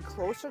I moving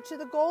closer to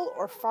the goal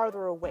or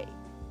farther away?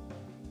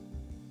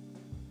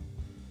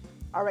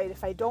 All right,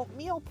 if I don't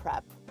meal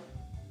prep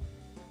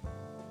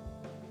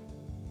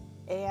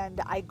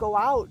and I go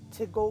out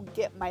to go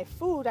get my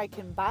food, I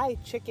can buy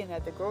chicken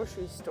at the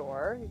grocery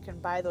store. You can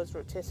buy those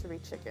rotisserie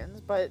chickens,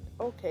 but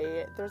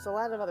okay, there's a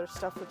lot of other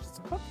stuff which is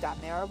cooked on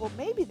there. Well,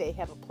 maybe they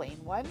have a plain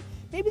one.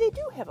 Maybe they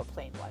do have a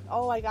plain one.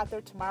 Oh, I got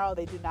there tomorrow.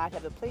 They do not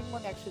have the plain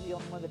one. Actually, the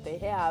only one that they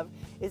have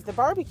is the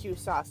barbecue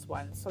sauce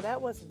one. So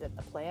that wasn't in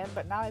the plan,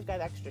 but now I've got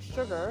extra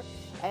sugar.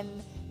 And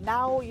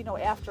now,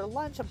 after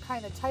lunch, I'm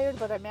kind of tired,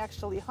 but I'm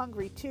actually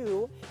hungry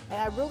too.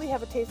 And I really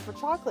have a taste for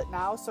chocolate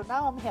now. So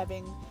now I'm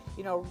having,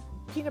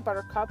 peanut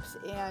butter cups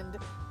and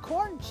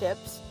corn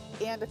chips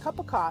and a cup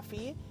of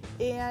coffee.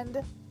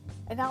 And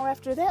now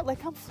after that,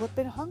 I'm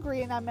flipping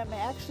hungry, and I'm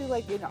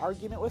actually in an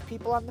argument with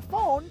people on the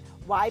phone.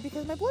 Why?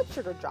 Because my blood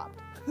sugar dropped.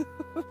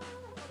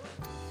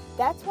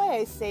 That's why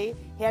I say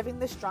having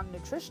the strong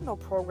nutritional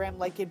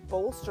program, it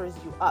bolsters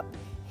you up.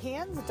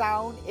 Hands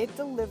down, it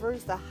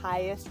delivers the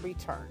highest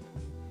return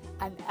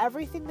on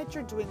everything that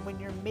you're doing when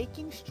you're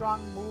making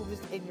strong moves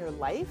in your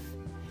life.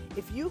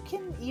 If you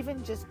can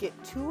even just get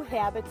 2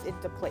 habits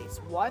into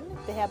place, 1,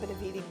 the habit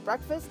of eating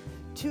breakfast,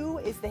 2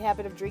 is the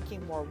habit of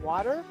drinking more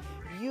water,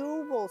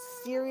 you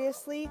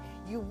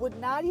would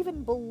not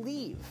even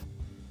believe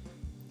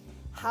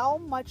how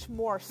much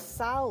more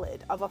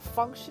solid of a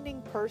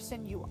functioning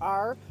person you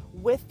are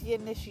with the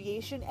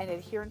initiation and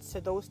adherence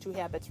to those 2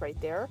 habits right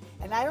there.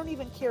 And I don't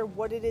even care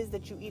what it is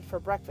that you eat for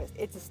breakfast.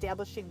 It's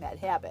establishing that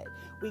habit.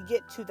 We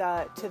get to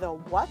the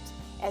what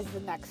as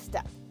the next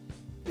step.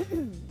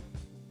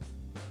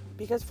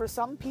 Because for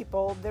some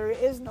people, there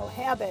is no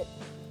habit,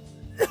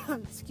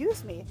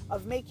 excuse me,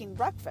 of making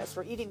breakfast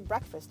or eating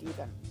breakfast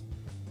even.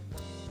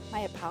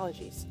 My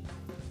apologies.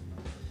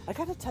 I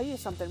got to tell you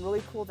something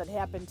really cool that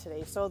happened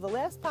today. So the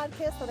last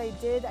podcast that I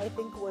did, I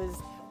think, was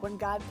When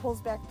God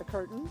Pulls Back the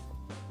Curtain.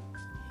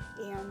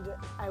 And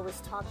I was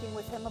talking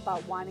with him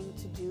about wanting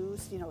to do,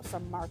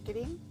 some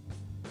marketing.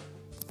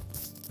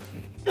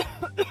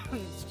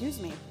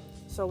 Excuse me.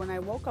 So when I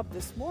woke up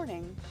this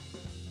morning,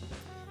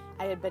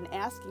 I had been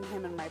asking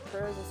him in my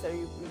prayers, I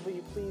said, will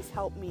you please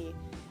help me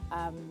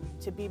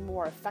to be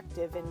more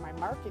effective in my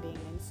marketing?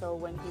 And so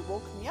when he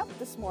woke me up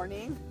this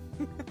morning,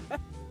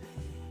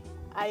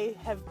 I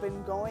have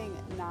been going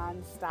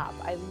nonstop.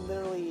 I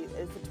literally,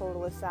 as a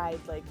total aside,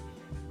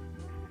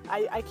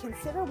 I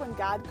consider when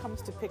God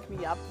comes to pick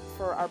me up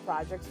for our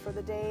projects for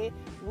the day,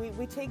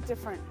 we take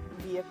different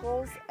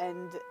vehicles,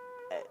 and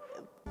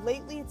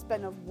lately it's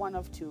been one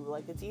of two.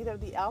 It's either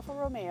the Alfa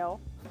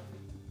Romeo,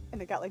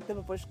 and it got the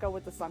babushka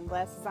with the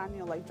sunglasses on,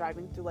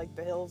 driving through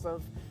the hills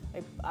of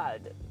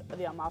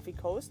the Amalfi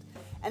Coast.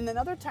 And then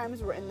other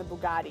times we're in the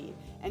Bugatti.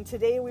 And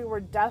today we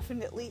were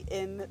definitely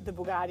in the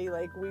Bugatti.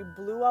 We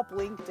blew up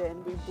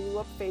LinkedIn, we blew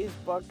up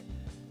Facebook.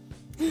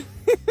 It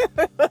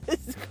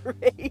was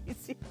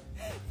crazy.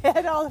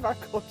 Had all of our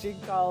coaching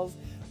calls.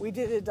 We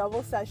did a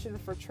double session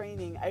for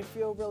training. I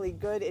feel really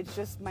good. It's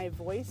just my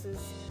voice is,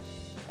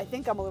 I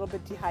think I'm a little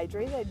bit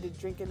dehydrated. I did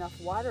drink enough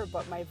water,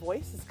 but my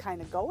voice is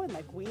kind of going.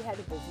 We had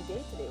a busy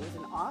day today. It was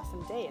an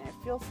awesome day,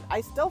 and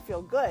I still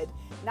feel good.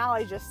 Now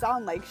I just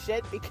sound like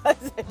shit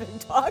because I've been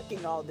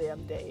talking all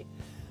damn day.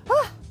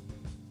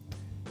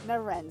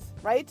 Never ends,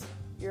 right?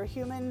 You're a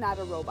human, not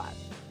a robot.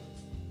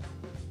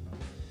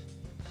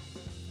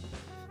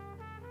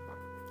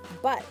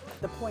 But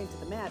the point of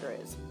the matter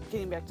is,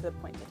 getting back to the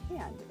point at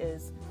hand,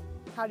 is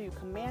how do you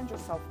command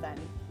yourself then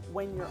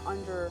when you're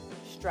under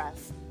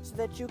stress so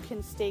that you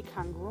can stay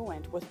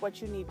congruent with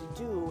what you need to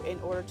do in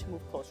order to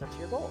move closer to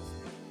your goals?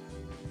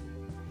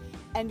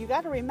 And you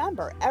got to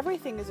remember,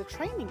 everything is a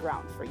training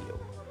ground for you.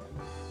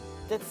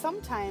 That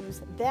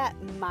sometimes that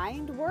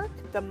mind work,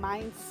 the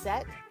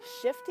mindset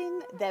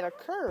shifting that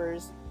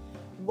occurs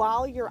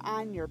while you're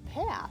on your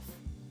path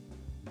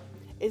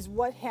is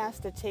what has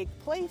to take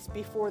place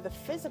before the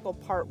physical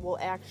part will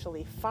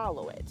actually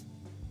follow it.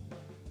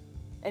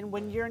 And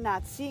when you're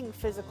not seeing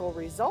physical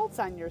results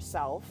on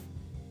yourself,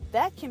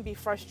 that can be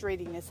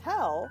frustrating as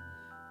hell.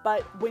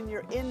 But when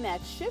you're in that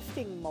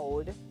shifting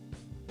mode,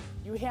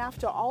 you have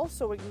to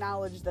also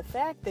acknowledge the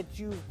fact that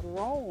you've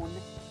grown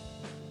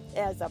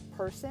as a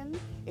person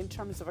in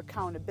terms of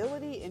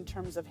accountability, in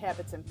terms of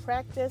habits and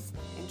practice,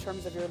 in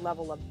terms of your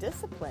level of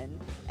discipline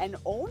and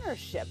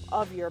ownership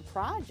of your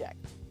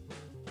project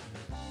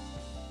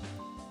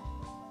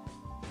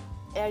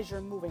as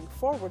you're moving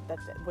forward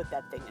with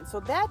that thing. And so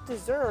that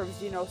deserves,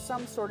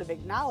 some sort of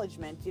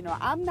acknowledgement.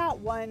 I'm not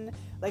one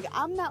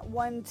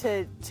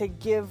to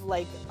give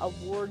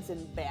awards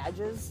and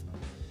badges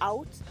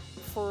out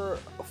for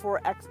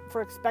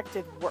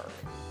expected work.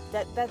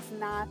 That's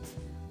not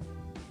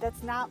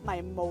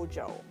my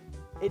mojo.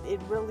 It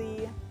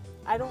really,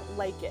 I don't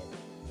like it.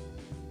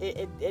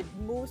 It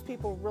moves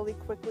people really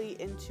quickly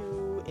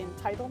into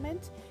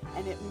entitlement,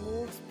 and it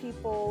moves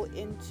people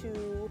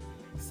into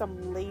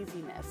some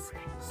laziness.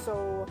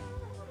 So,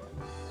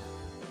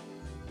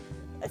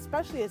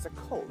 especially as a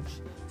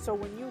coach. So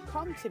when you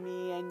come to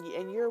me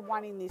and you're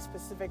wanting these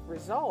specific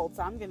results,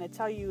 I'm going to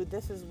tell you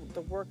this is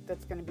the work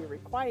that's going to be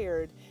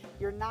required.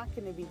 You're not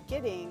going to be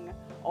getting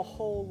a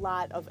whole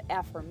lot of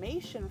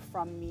affirmation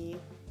from me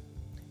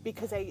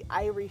because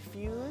I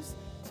refuse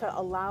to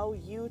allow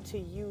you to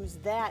use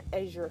that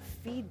as your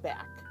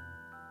feedback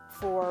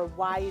for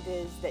why it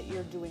is that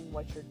you're doing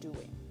what you're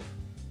doing.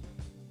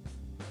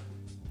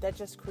 That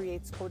just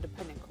creates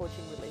codependent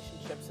coaching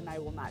relationships, and I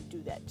will not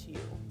do that to you.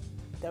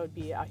 That would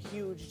be a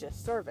huge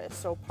disservice.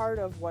 So part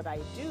of what I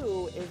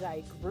do is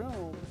I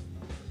groom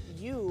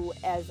you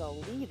as a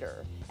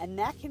leader, and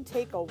that can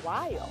take a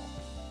while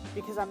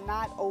because I'm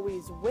not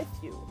always with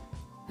you.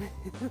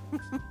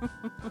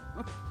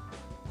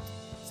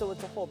 So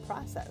it's a whole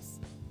process.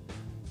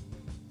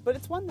 But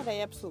it's one that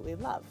I absolutely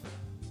love.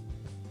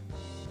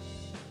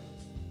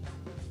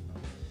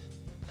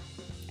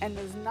 And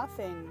there's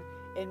nothing,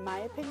 in my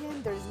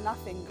opinion, there's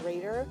nothing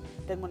greater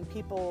than when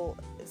people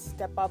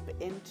step up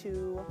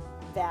into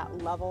that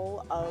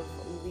level of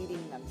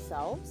leading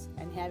themselves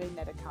and having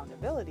that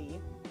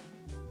accountability.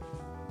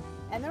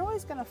 And they're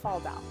always going to fall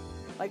down.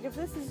 Like if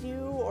this is you,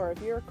 or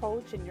if you're a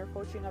coach and you're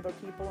coaching other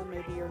people and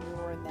maybe you're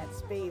newer in that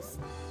space,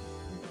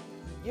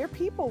 your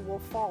people will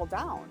fall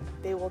down.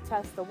 They will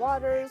test the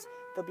waters.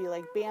 They'll be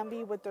like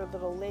Bambi with their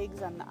little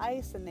legs on the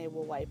ice and they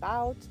will wipe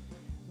out.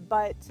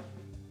 But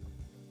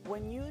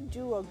when you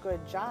do a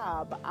good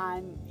job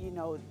on,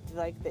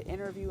 like the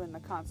interview and the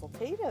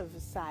consultative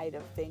side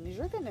of things,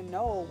 you're going to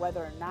know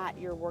whether or not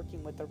you're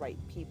working with the right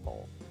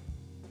people.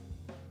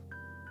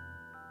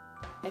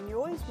 And you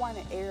always want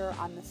to err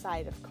on the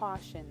side of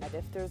caution, that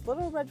if there's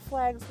little red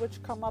flags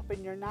which come up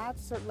and you're not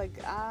certain, like,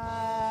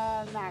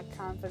 I'm not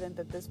confident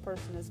that this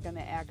person is going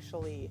to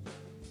actually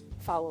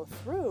follow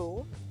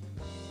through.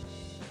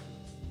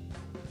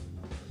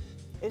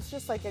 It's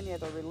just like any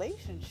other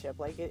relationship.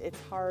 Like, it's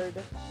hard.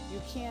 You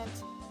can't,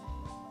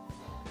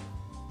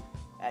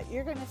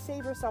 you're going to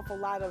save yourself a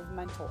lot of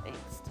mental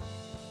angst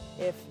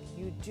if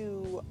you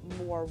do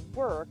more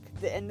work.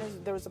 And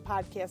there was a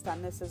podcast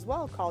on this as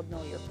well called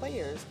Know Your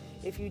Players.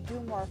 If you do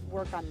more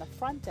work on the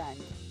front end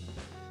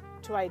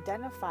to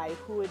identify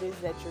who it is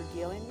that you're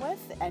dealing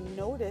with and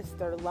notice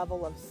their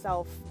level of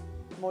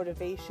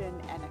self-motivation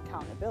and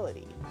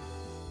accountability.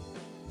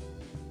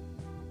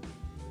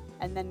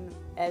 And then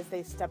as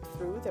they step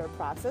through their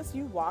process,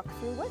 you walk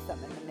through with them,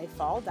 and then they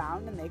fall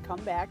down and they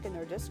come back and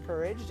they're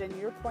discouraged, and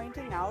you're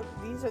pointing out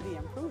these are the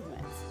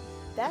improvements.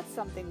 That's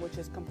something which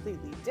is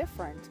completely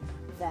different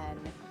than,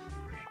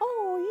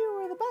 oh,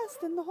 you were the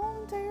best in the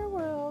whole entire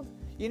world.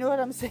 You know what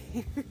I'm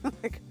saying?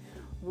 Like,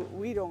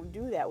 we don't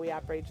do that. We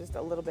operate just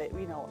a little bit,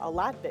 a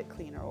lot bit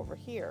cleaner over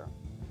here.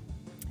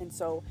 And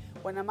so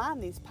when I'm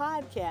on these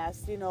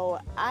podcasts,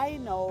 I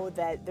know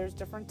that there's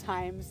different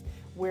times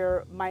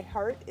where my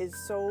heart is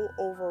so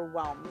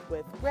overwhelmed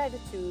with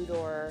gratitude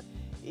or,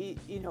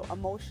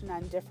 emotion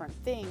on different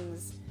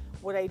things.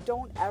 What I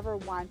don't ever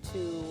want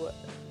to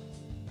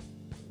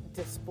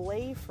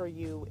display for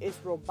you is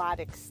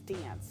robotic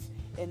stance,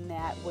 in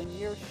that when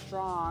you're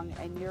strong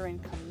and you're in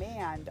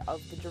command of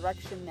the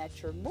direction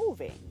that you're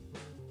moving,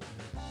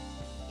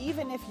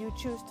 even if you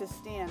choose to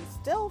stand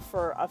still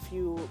for a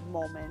few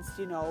moments,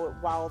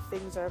 while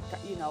things are,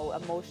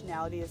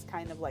 emotionality is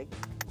kind of like,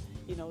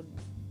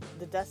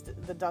 the dust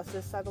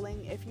is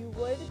settling, if you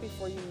would,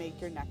 before you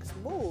make your next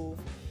move.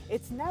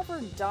 It's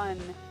never done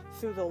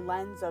through the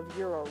lens of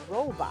you're a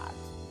robot.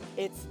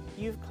 It's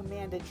you've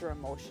commanded your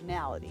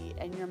emotionality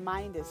and your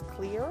mind is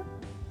clear,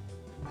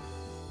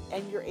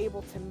 and you're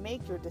able to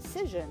make your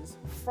decisions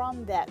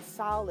from that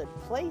solid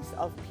place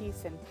of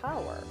peace and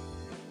power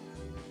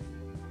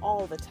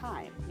all the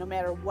time, no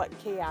matter what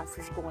chaos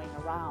is going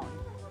around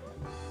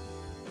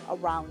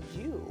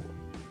you.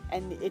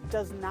 And it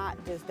does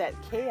that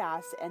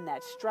chaos and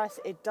that stress,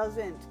 it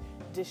doesn't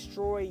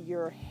destroy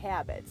your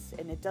habits,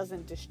 and it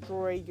doesn't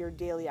destroy your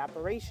daily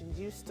operations.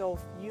 You still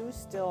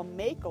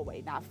make a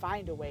way, not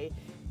find a way.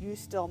 You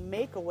still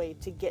make a way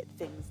to get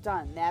things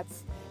done.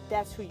 That's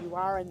who you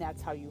are, and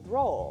that's how you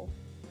roll.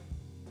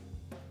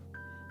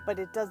 But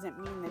it doesn't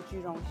mean that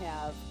you don't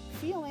have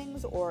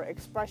feelings or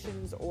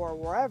expressions or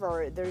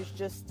wherever.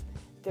 There's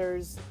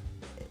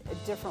a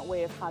different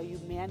way of how you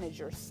manage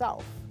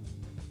yourself,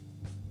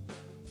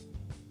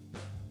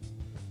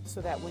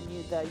 so that when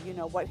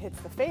what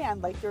hits the fan,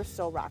 like, you're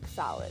still rock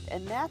solid.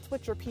 And that's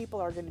what your people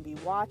are going to be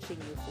watching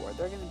you for.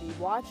 They're going to be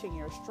watching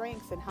your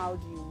strengths and how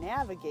do you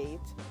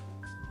navigate,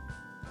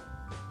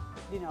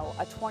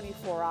 a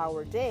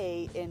 24-hour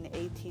day in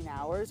 18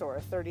 hours or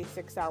a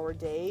 36-hour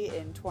day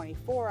in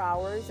 24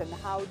 hours, and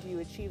how do you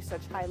achieve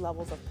such high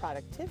levels of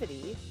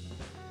productivity?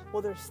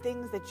 Well, there's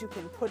things that you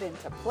can put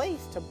into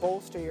place to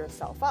bolster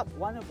yourself up,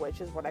 one of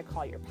which is what I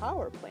call your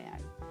power plan.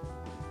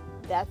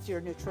 That's your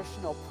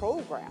nutritional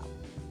program.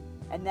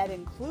 And that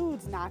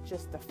includes not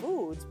just the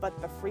foods, but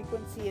the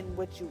frequency in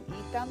which you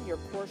eat them, your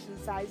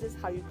portion sizes,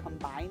 how you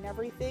combine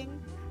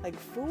everything. Like,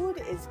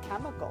 food is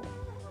chemical.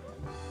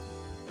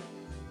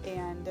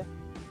 And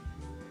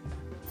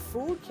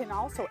food can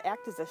also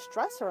act as a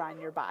stressor on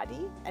your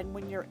body. And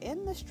when you're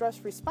in the stress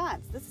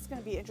response, this is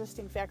going to be an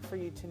interesting fact for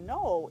you to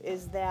know,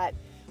 is that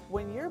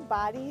when your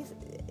body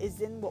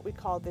is in what we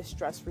call this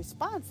stress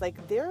response,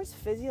 like, there's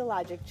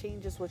physiologic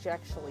changes which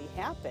actually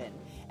happen.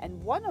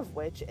 And one of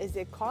which is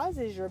it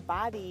causes your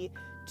body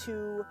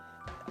to,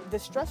 the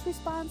stress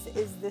response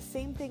is the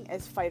same thing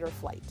as fight or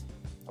flight.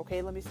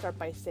 Okay, let me start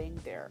by saying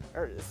that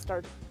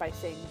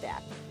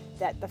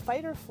the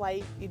fight or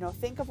flight,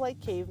 think of like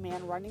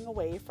caveman running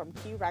away from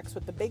T-Rex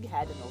with the big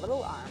head and the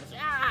little arms.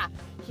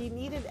 He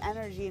needed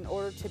energy in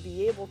order to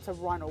be able to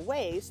run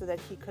away so that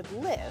he could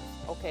live.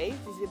 Okay,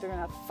 he's either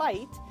going to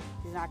fight,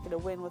 he's not going to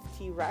win with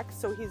T-Rex,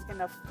 so he's going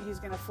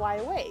to fly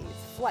away.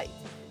 It's flight.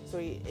 So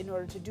in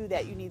order to do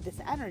that, you need this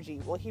energy.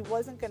 Well, he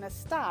wasn't going to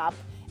stop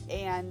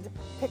and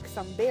pick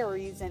some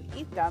berries and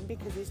eat them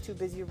because he's too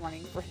busy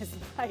running for his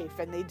life,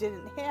 and they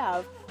didn't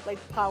have like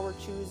power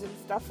chews and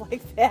stuff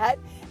like that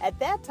at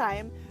that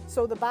time.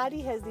 So the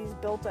body has these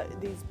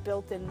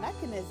built-in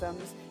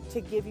mechanisms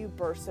to give you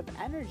bursts of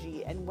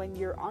energy. And when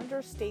you're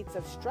under states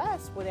of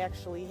stress, what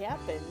actually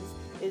happens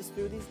is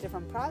through these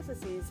different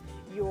processes,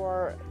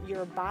 your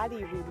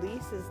body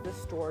releases the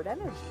stored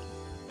energy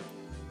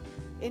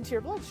into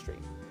your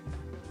bloodstream.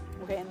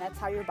 Okay, and that's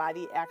how your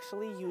body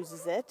actually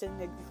uses it,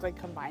 and it like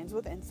combines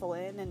with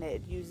insulin, and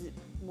it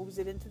moves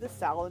it into the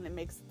cell, and it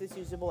makes this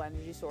usable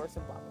energy source,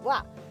 and blah blah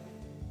blah.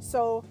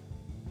 So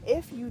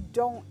if you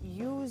don't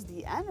use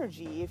the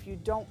energy, if you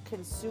don't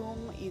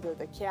consume either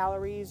the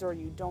calories, or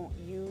you don't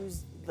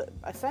use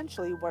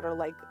essentially what are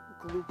like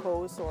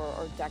glucose or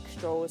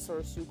dextrose or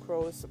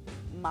sucrose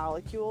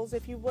molecules,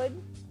 if you would,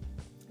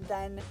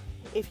 then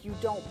if you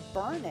don't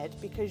burn it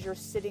because you're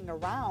sitting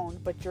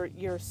around, but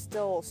you're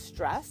still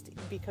stressed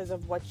because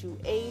of what you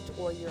ate,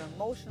 or you're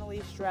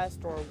emotionally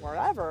stressed or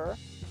whatever,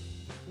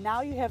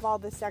 now you have all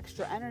this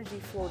extra energy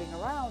floating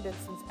around, and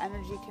since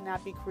energy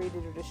cannot be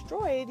created or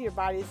destroyed, your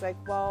body's like,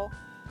 well,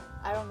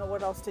 I don't know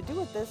what else to do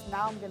with this.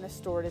 Now I'm going to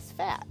store it as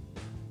fat.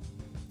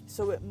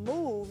 So it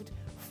moved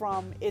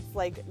from its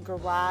like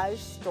garage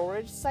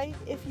storage site,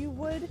 if you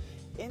would,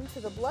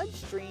 into the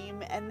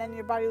bloodstream, and then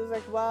your body was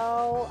like,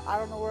 well, I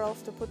don't know where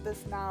else to put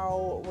this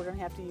now. We're going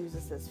to have to use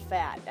this as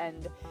fat.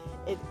 And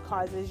it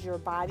causes your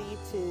body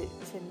to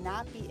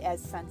not be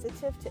as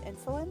sensitive to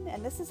insulin.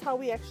 And this is how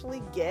we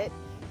actually get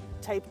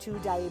type 2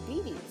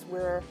 diabetes,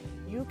 where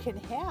you can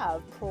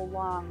have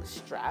prolonged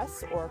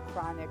stress or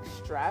chronic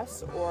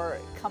stress, or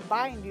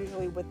combined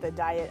usually with the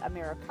diet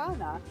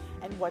Americana.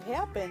 And what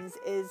happens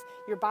is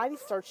your body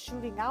starts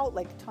shooting out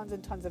like tons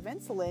and tons of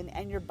insulin,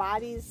 and your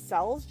body's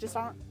cells just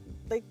aren't,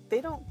 like, they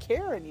don't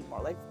care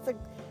anymore. Like, it's like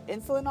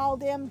insulin all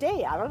damn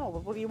day. I don't know,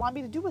 what do you want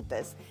me to do with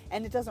this?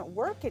 And it doesn't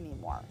work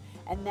anymore.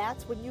 And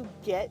that's when you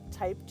get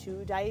type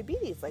 2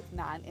 diabetes, like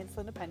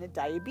non-insulin dependent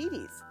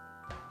diabetes.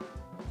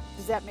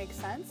 Does that make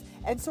sense?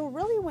 And so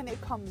really, when it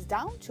comes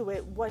down to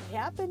it, what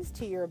happens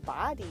to your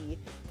body,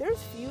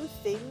 there's few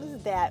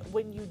things that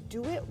when you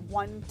do it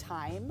one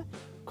time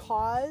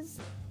cause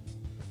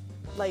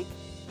like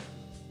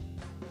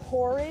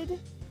horrid,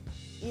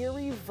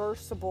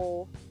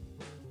 irreversible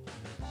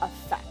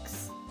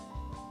effects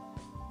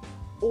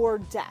or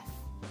death.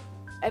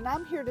 And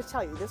I'm here to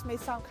tell you, this may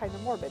sound kind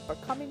of morbid,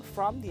 but coming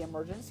from the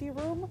emergency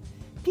room,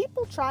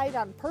 people tried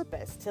on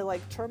purpose to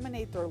like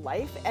terminate their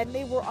life, and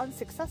they were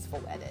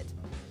unsuccessful at it.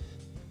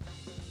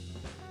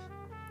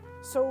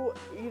 So,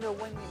 you know,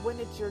 when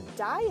it's your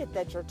diet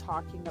that you're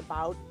talking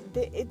about,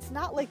 it's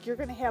not like you're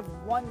going to have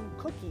one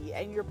cookie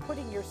and you're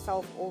putting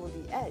yourself over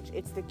the edge.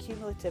 It's the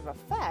cumulative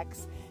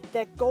effects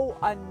that go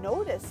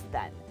unnoticed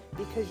then,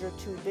 because you're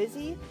too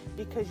busy,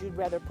 because you'd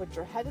rather put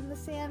your head in the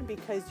sand,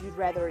 because you'd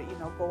rather, you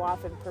know, go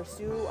off and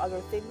pursue other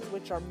things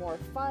which are more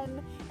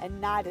fun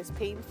and not as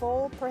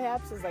painful,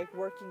 perhaps, as like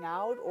working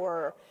out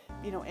or,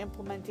 you know,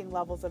 implementing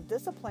levels of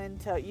discipline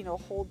to, you know,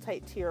 hold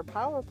tight to your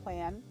power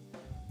plan.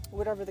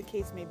 Whatever the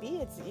case may be,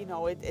 it's, you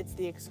know, it's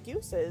the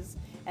excuses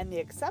and the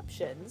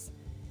exceptions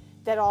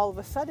that all of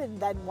a sudden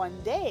then one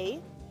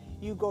day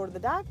you go to the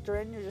doctor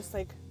and you're just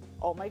like,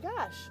 oh my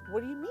gosh,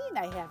 what do you mean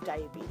I have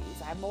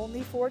diabetes? I'm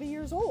only 40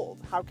 years old.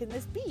 How can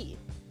this be?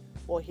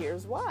 Well,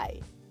 here's why.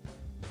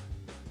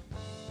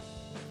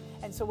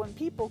 And so when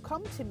people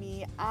come to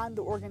me on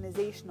the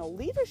organizational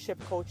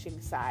leadership coaching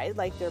side,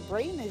 like their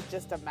brain is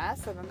just a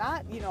mess and they're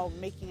not, you know,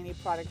 making any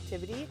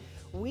productivity,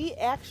 we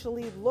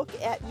actually look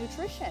at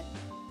nutrition.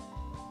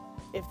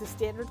 If the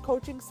standard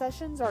coaching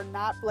sessions are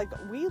not, like,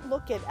 we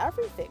look at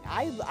everything.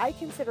 I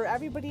consider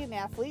everybody an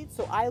athlete,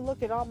 so I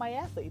look at all my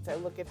athletes. I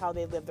look at how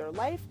they live their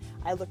life.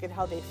 I look at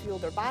how they fuel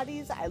their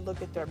bodies. I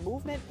look at their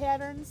movement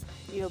patterns,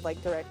 you know,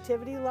 like their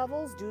activity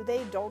levels. Do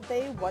they, don't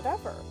they,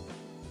 whatever.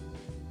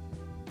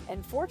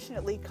 And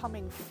fortunately,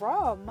 coming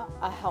from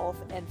a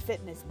health and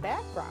fitness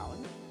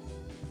background,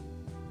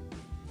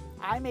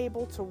 I'm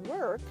able to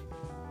work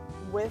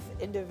with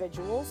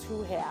individuals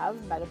who have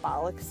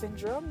metabolic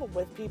syndrome,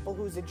 with people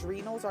whose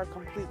adrenals are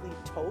completely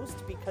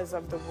toast because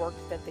of the work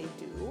that they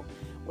do,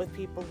 with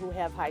people who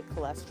have high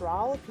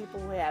cholesterol, people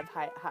who have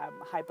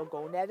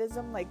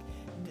hypogonadism. Like,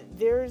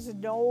 there's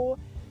no,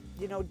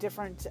 you know,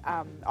 different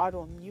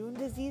autoimmune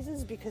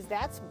diseases, because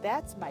that's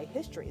my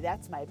history,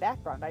 that's my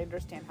background. I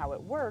understand how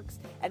it works,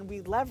 and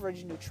we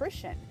leverage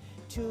nutrition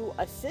to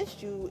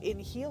assist you in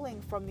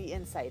healing from the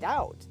inside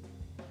out.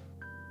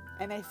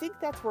 And I think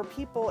that's where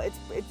people,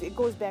 it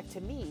goes back to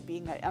me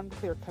being an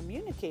unclear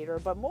communicator,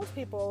 but most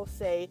people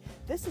say,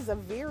 this is a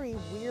very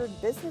weird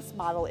business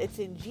model. It's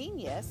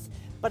ingenious,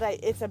 but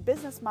it's a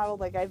business model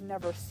like I've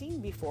never seen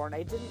before. And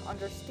I didn't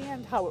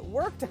understand how it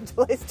worked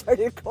until I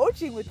started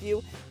coaching with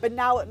you. But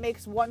now it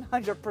makes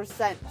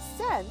 100%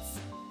 sense.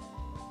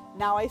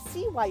 Now I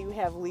see why you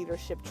have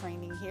leadership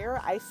training here.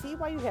 I see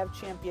why you have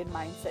champion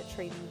mindset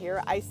training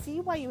here. I see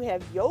why you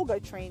have yoga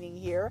training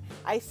here.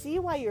 I see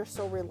why you're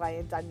so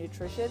reliant on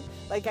nutrition.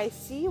 Like, I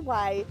see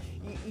why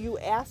you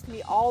ask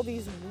me all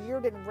these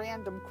weird and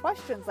random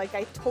questions. Like,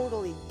 I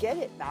totally get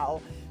it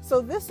now.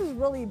 So this has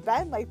really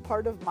been like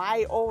part of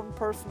my own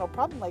personal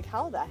problem. Like,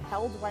 how the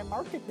hell do I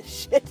market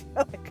this shit?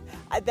 Like,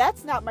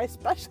 that's not my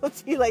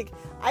specialty. Like,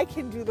 I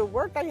can do the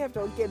work. I have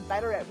to get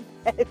better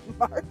at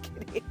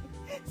marketing.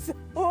 So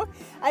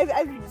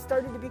I've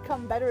started to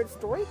become better at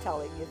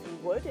storytelling, if you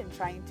would, and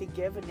trying to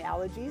give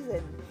analogies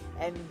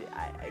and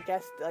I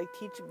guess like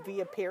teach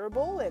via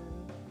parable and,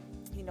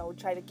 you know,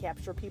 try to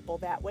capture people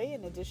that way,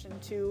 in addition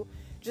to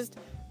just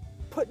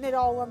putting it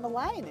all on the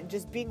line and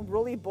just being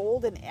really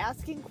bold and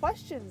asking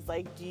questions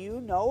like, do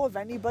you know of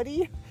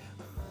anybody,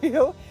 you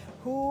know,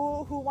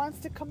 who wants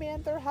to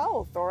command their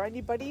health, or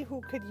anybody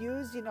who could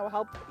use, you know,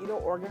 help, you know,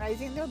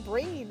 organizing their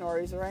brain, or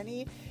is there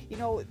any, you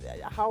know,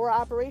 how are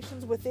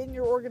operations within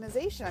your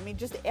organization? I mean,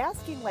 just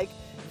asking like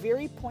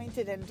very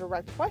pointed and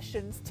direct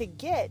questions to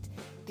get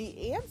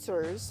the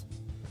answers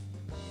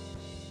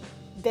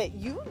that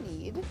you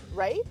need,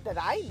 right? That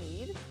I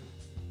need,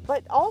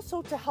 but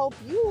also to help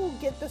you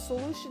get the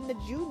solution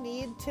that you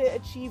need to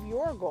achieve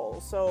your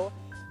goals. So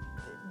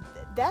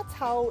that's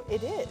how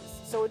it is.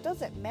 So it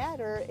doesn't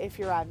matter if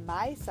you're on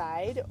my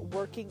side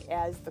working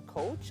as the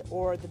coach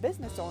or the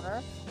business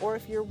owner, or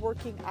if you're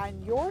working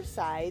on your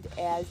side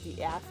as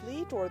the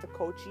athlete or the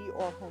coachee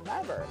or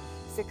whomever.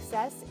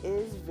 Success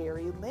is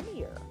very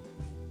linear,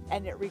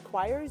 and it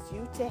requires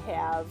you to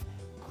have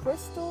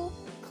crystal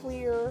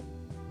clear,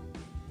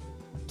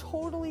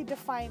 totally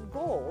defined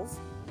goals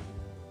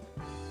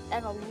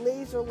and a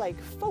laser-like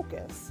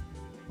focus.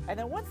 And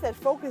then once that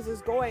focus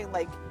is going,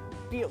 like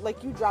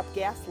you drop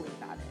gasoline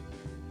on it,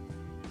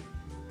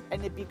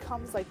 and it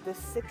becomes like this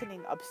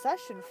sickening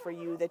obsession for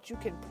you that you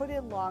can put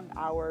in long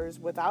hours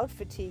without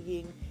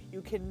fatiguing.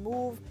 You can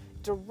move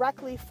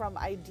directly from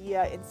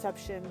idea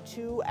inception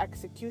to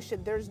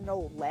execution. There's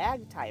no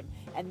lag time.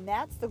 And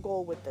that's the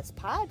goal with this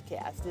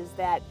podcast, is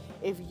that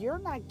if you're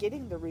not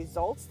getting the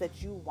results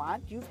that you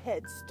want, you've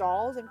hit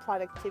stalls in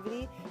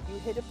productivity, you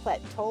hit a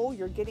plateau,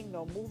 you're getting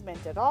no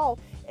movement at all,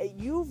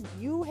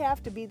 you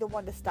have to be the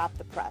one to stop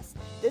the press.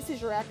 This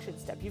is your action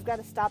step. You've got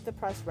to stop the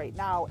press right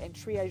now and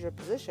triage your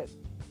position.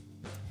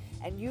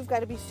 And you've got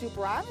to be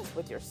super honest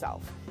with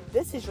yourself.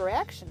 This is your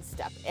action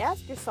step.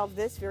 Ask yourself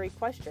this very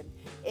question.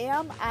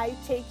 Am I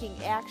taking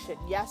action,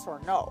 yes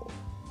or no?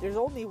 There's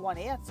only one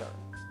answer.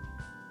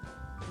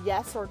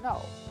 Yes or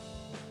no?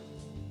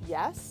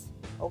 Yes?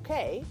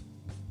 Okay.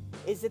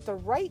 Is it the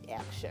right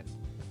action?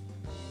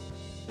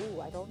 Ooh,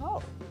 I don't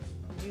know.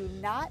 Do you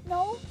not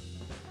know?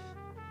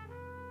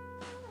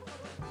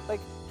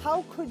 Like,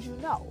 how could you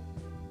know?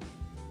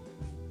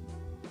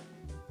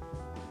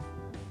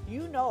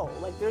 You know,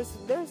 like there's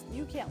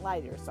you can't lie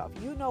to yourself.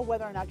 You know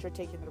whether or not you're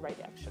taking the right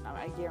action.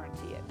 I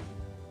guarantee it.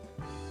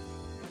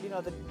 You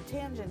know, the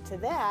tangent to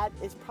that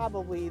is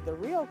probably the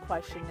real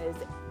question is,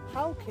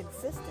 how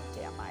consistent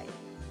am I?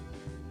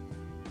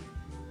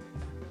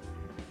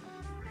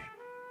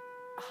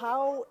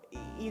 How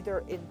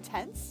either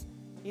intense,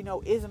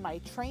 is my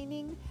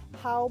training?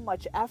 How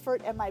much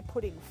effort am I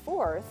putting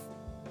forth?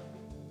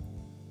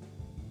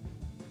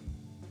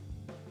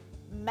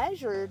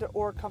 Measured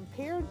or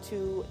compared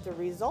to the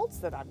results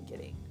that I'm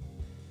getting.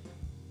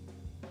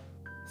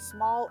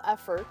 Small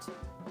effort,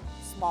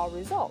 small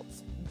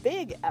results.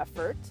 Big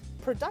effort,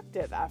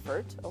 productive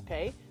effort,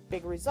 okay,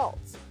 big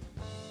results.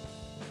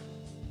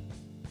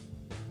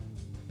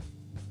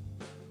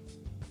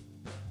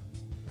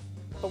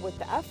 But with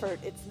the effort,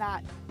 it's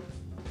not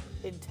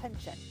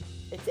intention.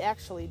 It's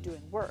actually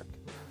doing work.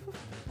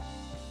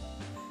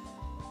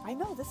 I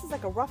know, this is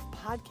like a rough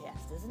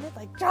podcast, isn't it?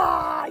 Like,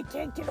 I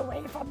can't get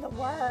away from the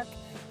work.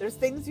 There's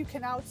things you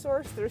can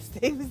outsource. There's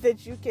things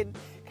that you can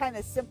kind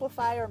of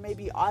simplify or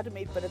maybe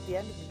automate. But at the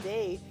end of the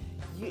day,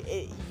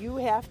 you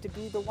have to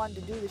be the one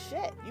to do the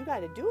shit. You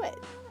got to do it.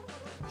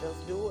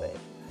 Just do it.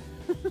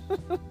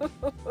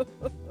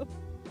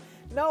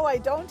 No, I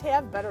don't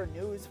have better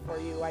news for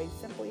you. I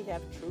simply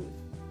have truth.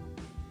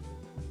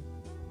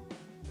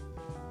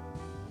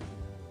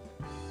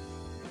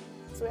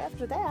 So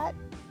after that,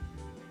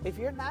 if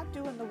you're not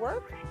doing the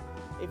work,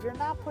 if you're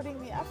not putting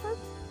the effort,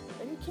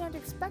 then you can't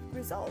expect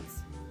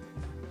results.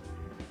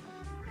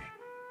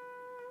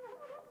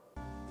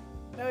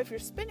 Now, if you're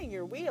spinning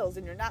your wheels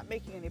and you're not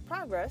making any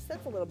progress,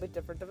 that's a little bit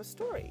different of a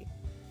story.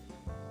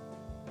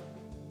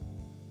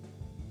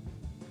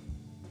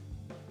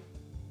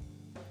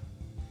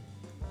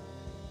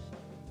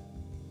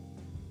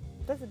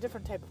 That's a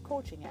different type of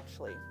coaching,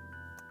 actually.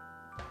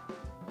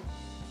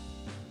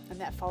 And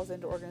that falls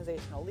into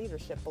organizational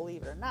leadership,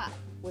 believe it or not,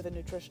 with a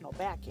nutritional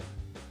backing.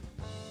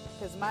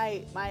 Because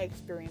my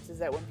experience is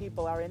that when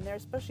people are in there,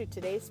 especially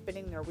today,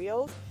 spinning their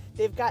wheels,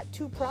 they've got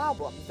two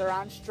problems. They're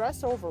on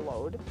stress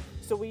overload,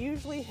 so we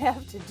usually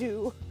have to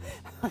do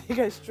like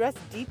a stress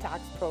detox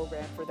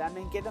program for them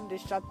and get them to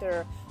shut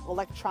their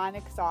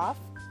electronics off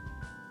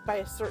by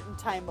a certain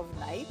time of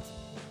night.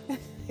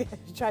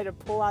 Try to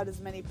pull out as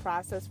many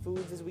processed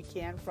foods as we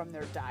can from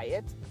their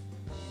diet.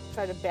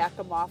 Try to back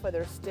them off of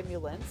their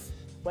stimulants,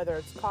 whether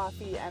it's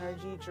coffee,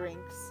 energy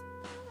drinks,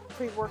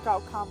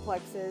 pre-workout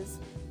complexes.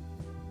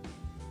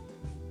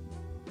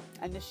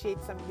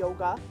 Initiate some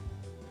yoga.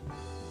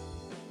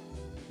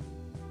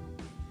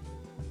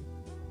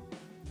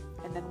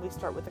 And then we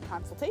start with a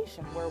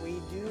consultation where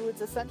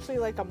it's essentially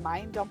like a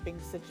mind-dumping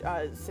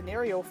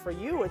scenario for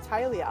you. It's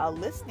highly a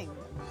listening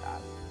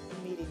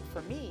meeting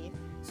for me,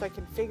 so I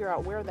can figure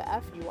out where the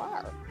F you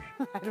are.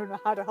 I don't know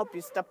how to help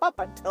you step up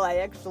until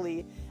I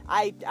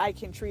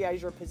can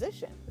triage your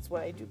position. It's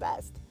what I do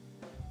best.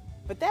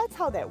 But that's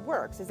how that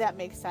works. Does that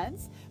make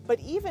sense? But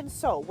even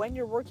so, when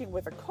you're working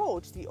with a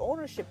coach, the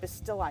ownership is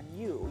still on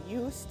you.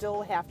 You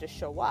still have to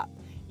show up.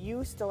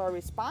 You still are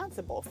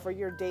responsible for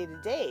your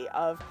day-to-day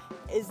of,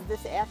 is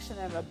this action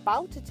I'm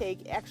about to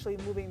take actually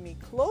moving me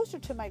closer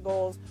to my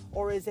goals,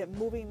 or is it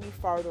moving me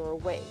farther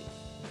away?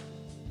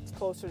 It's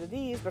closer to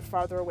these, but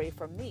farther away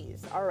from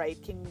these. All right,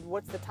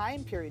 what's the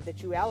time period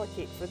that you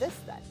allocate for this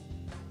then?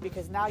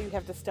 Because now you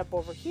have to step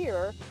over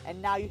here,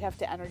 and now you have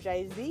to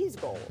energize these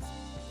goals.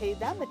 pay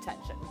them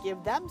attention,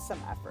 give them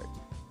some effort.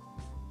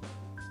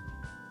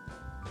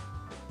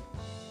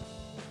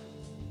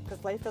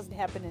 Because life doesn't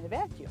happen in a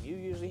vacuum. You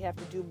usually have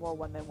to do more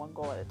than one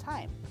goal at a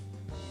time.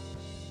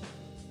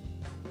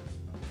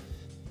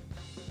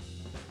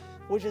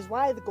 Which is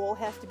why the goal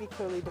has to be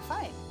clearly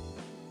defined.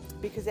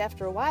 Because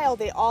after a while,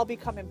 they all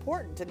become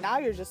important. And now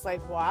you're just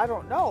like, well, I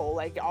don't know.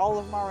 Like, all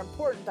of them are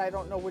important. I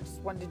don't know which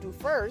one to do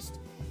first.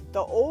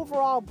 The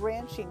overall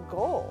branching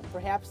goal,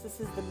 perhaps this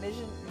is the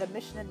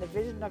mission and the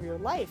vision of your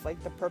life,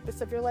 like the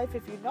purpose of your life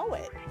if you know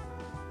it.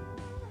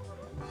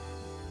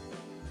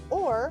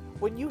 Or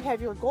when you have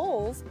your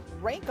goals,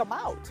 rank them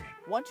out.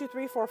 1, 2,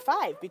 3, 4,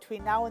 5.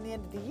 Between now and the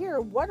end of the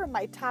year, what are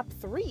my top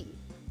 3?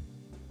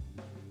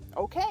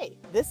 Okay,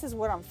 this is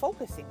what I'm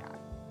focusing on.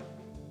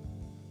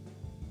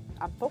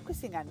 I'm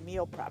focusing on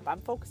meal prep.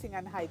 I'm focusing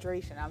on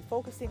hydration. I'm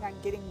focusing on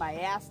getting my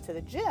ass to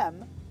the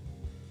gym.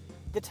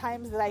 The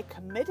times that I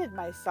committed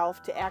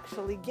myself to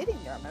actually getting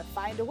there, I'm going to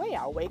find a way.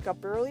 I'll wake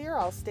up earlier.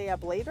 I'll stay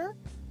up later.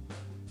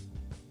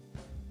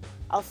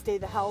 I'll stay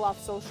the hell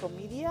off social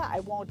media.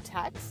 I won't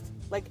text.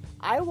 Like,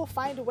 I will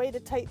find a way to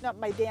tighten up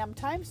my damn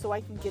time so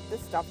I can get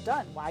this stuff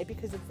done. Why?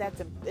 Because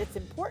it's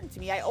important to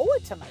me. I owe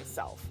it to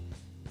myself.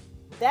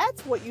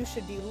 That's what you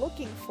should be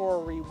looking for a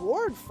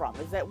reward from,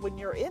 is that when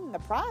you're in the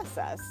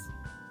process,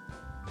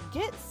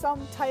 get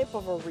some type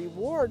of a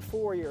reward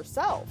for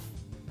yourself.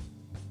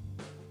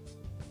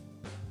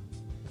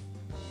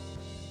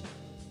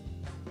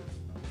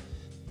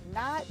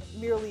 Not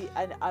merely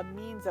a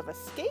means of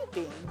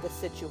escaping the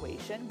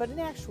situation, but an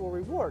actual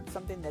reward,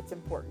 something that's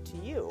important to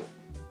you.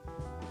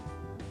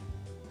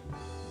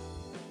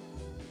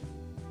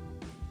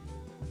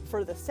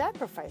 For the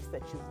sacrifice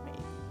that you've made.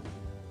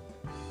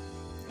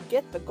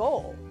 Get the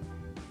goal.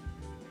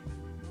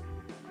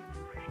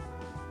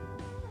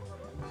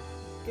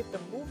 Get the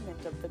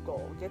movement of the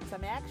goal. Get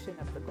some action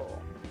of the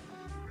goal.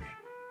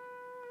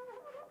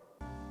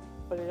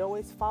 But it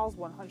always falls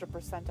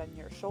 100% on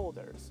your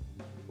shoulders.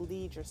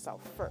 Lead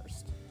yourself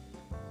first.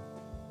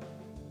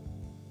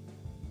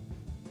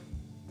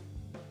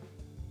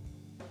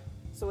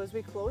 So as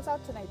we close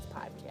out tonight's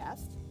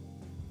podcast,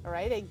 all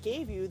right, I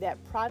gave you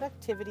that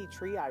productivity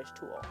triage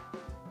tool.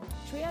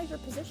 Triage your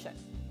position.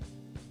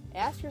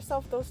 Ask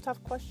yourself those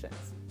tough questions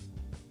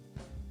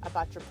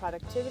about your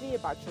productivity,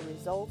 about your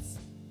results,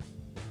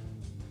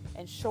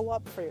 and show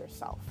up for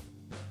yourself.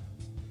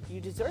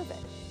 You deserve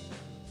it.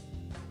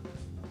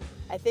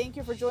 I thank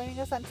you for joining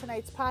us on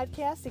tonight's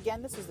podcast.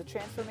 Again, this is the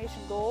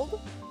Transformation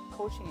Gold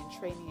Coaching and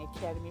Training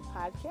Academy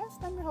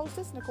podcast. I'm your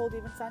hostess, Nicole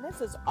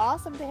DeVincentis. It's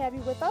awesome to have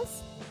you with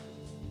us.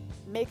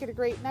 Make it a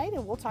great night,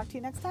 and we'll talk to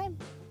you next time.